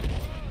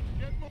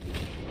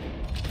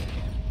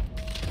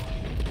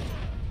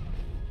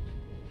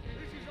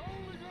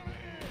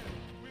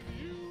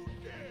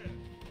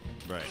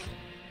 Right.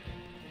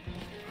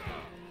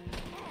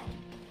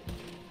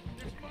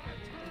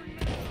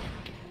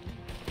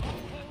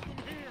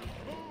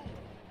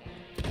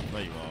 No,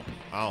 you won't.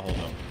 I'll hold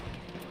them.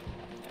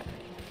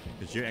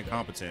 Because you're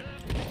incompetent.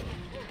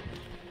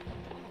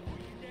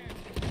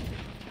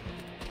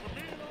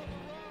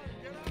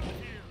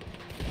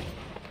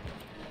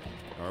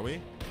 Are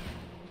we?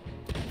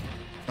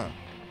 Huh.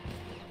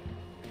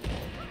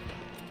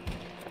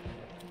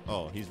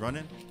 Oh, he's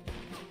running?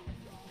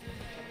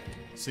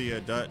 See ya,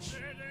 Dutch.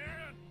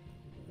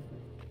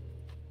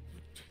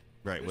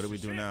 Right, what do we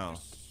do now?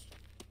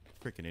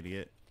 Freaking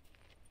idiot.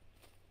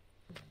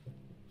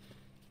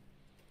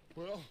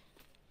 Well,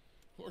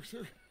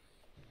 Arthur.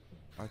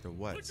 Arthur,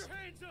 what? Put your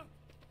hands up!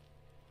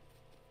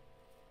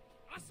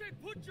 I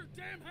said put your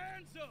damn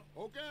hands up!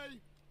 Okay.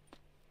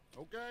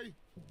 Okay.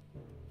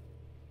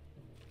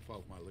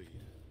 Follow my lead.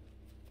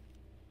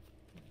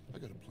 I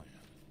got a plan.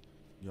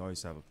 You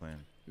always have a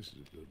plan. This is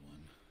a good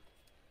one.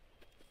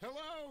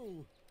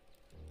 Hello,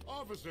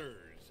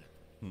 officers.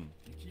 You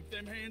keep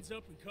them hands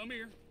up and come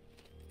here.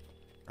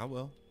 I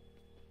will.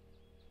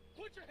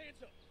 Put your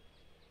hands up.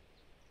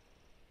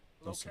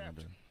 Don't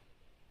surrender.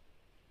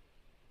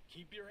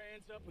 Keep your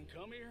hands up and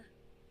come here.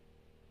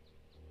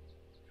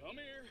 Come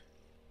here.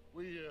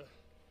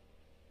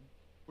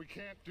 We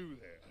can't do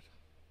that.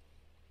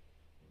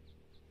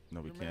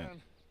 No, we Your can't.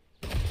 man-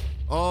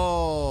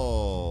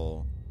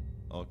 Oh,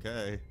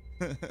 okay.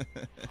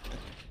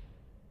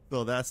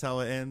 So that's how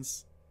it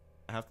ends.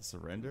 I have to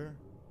surrender.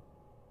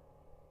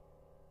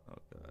 Oh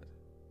God.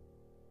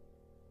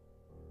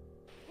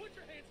 Put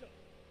your hands up.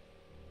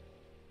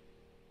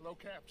 Hello,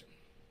 Captain.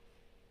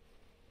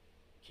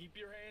 Keep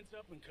your hands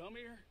up and come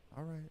here.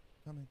 All right,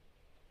 coming,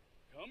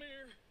 Come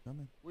here.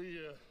 coming.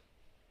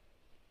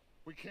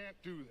 We can't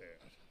do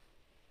that.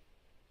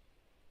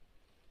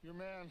 Your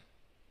man.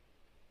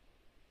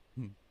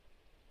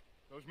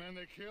 Those men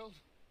they killed,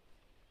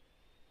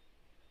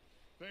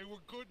 they were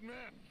good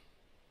men.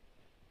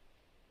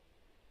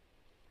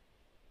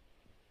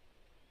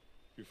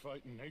 You're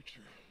fighting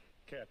nature,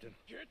 Captain.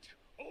 Get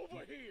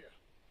over here.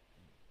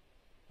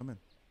 Come in.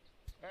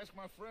 Ask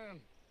my friend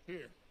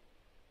here.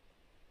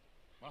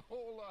 My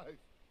whole life,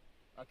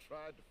 I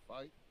tried to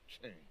fight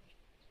change.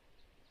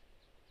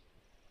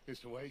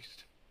 It's a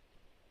waste.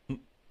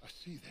 I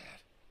see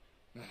that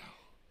now.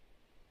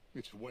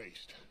 It's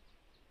waste.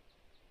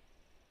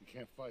 You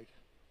can't fight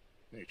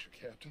nature,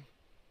 Captain.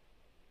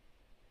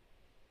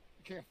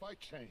 You can't fight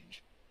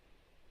change.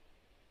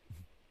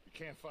 You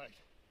can't fight.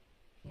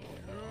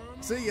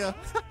 See ya.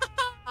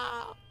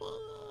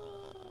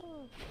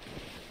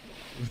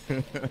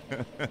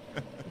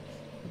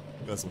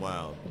 That's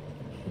wild.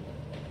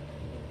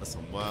 That's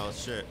some wild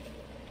shit.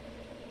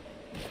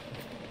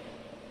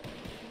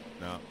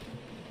 No.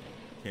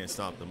 Can't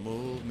stop the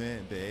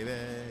movement, baby.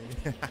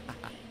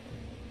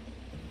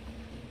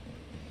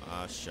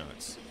 Ah,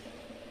 shucks.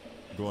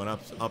 Going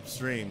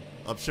upstream.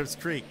 Up Schitt's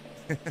Creek.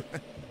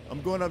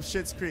 I'm going up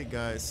Schitt's Creek,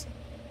 guys.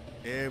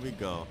 Here we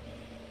go.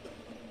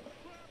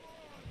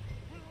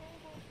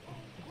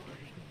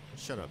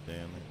 Shut up,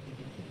 damn.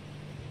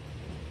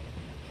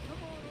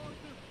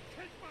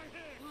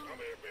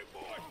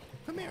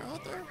 Come here,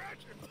 Arthur.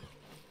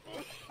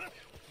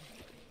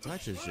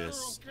 Dutch is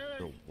just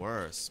the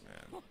worst,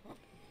 man.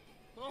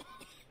 Oh,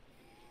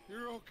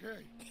 you're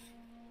okay.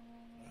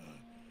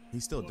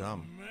 He's still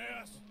dumb.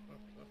 Mess.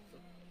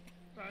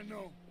 I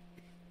know.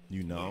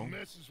 You know? A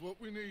mess is what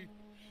we need.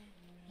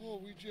 Oh,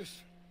 we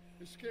just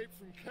escaped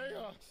from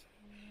chaos.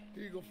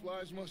 Eagle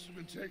flies must have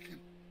been taken.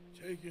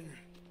 Taken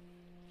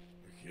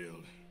or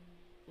killed.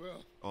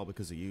 Well, all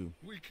because of you.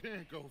 We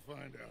can't go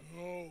find out.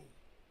 No,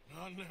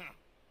 not now.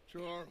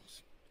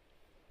 Charles,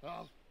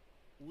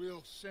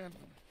 we'll send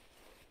him.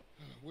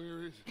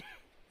 Where is he?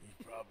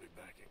 He's probably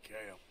back at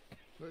camp.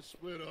 Let's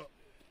split up.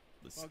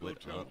 Let's I'll split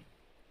go tell up. him.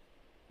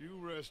 You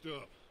rest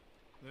up,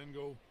 then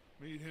go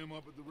meet him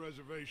up at the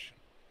reservation.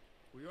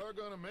 We are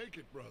gonna make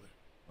it, brother.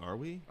 Are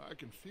we? I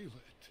can feel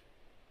it.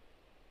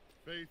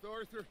 Faith,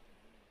 Arthur.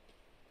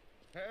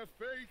 Have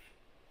faith.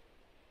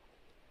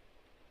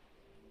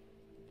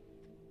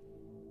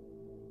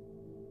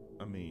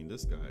 I mean,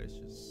 this guy is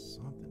just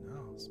something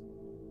else.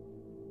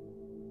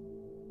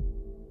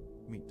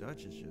 I mean,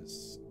 Dutch is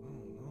just, I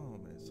don't know,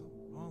 man.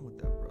 Something wrong with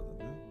that brother,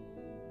 man.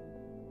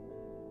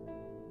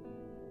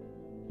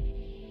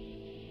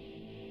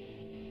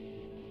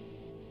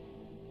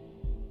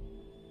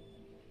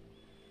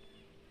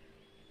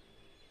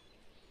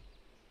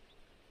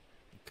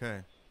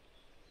 Okay.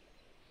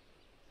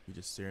 He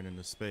just staring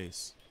into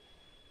space.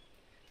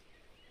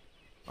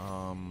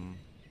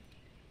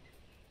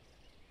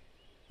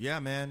 Yeah,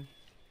 man.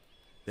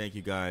 Thank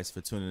you guys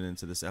for tuning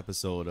into this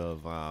episode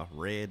of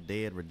Red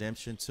Dead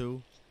Redemption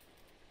 2.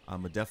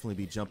 I'm gonna definitely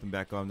be jumping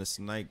back on this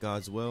tonight,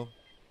 God's will.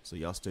 So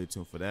y'all stay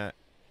tuned for that.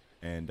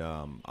 And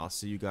I'll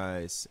see you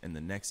guys in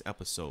the next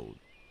episode.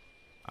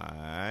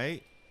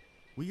 Alright.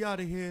 We out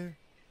of here.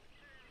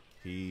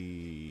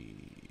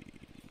 Peace.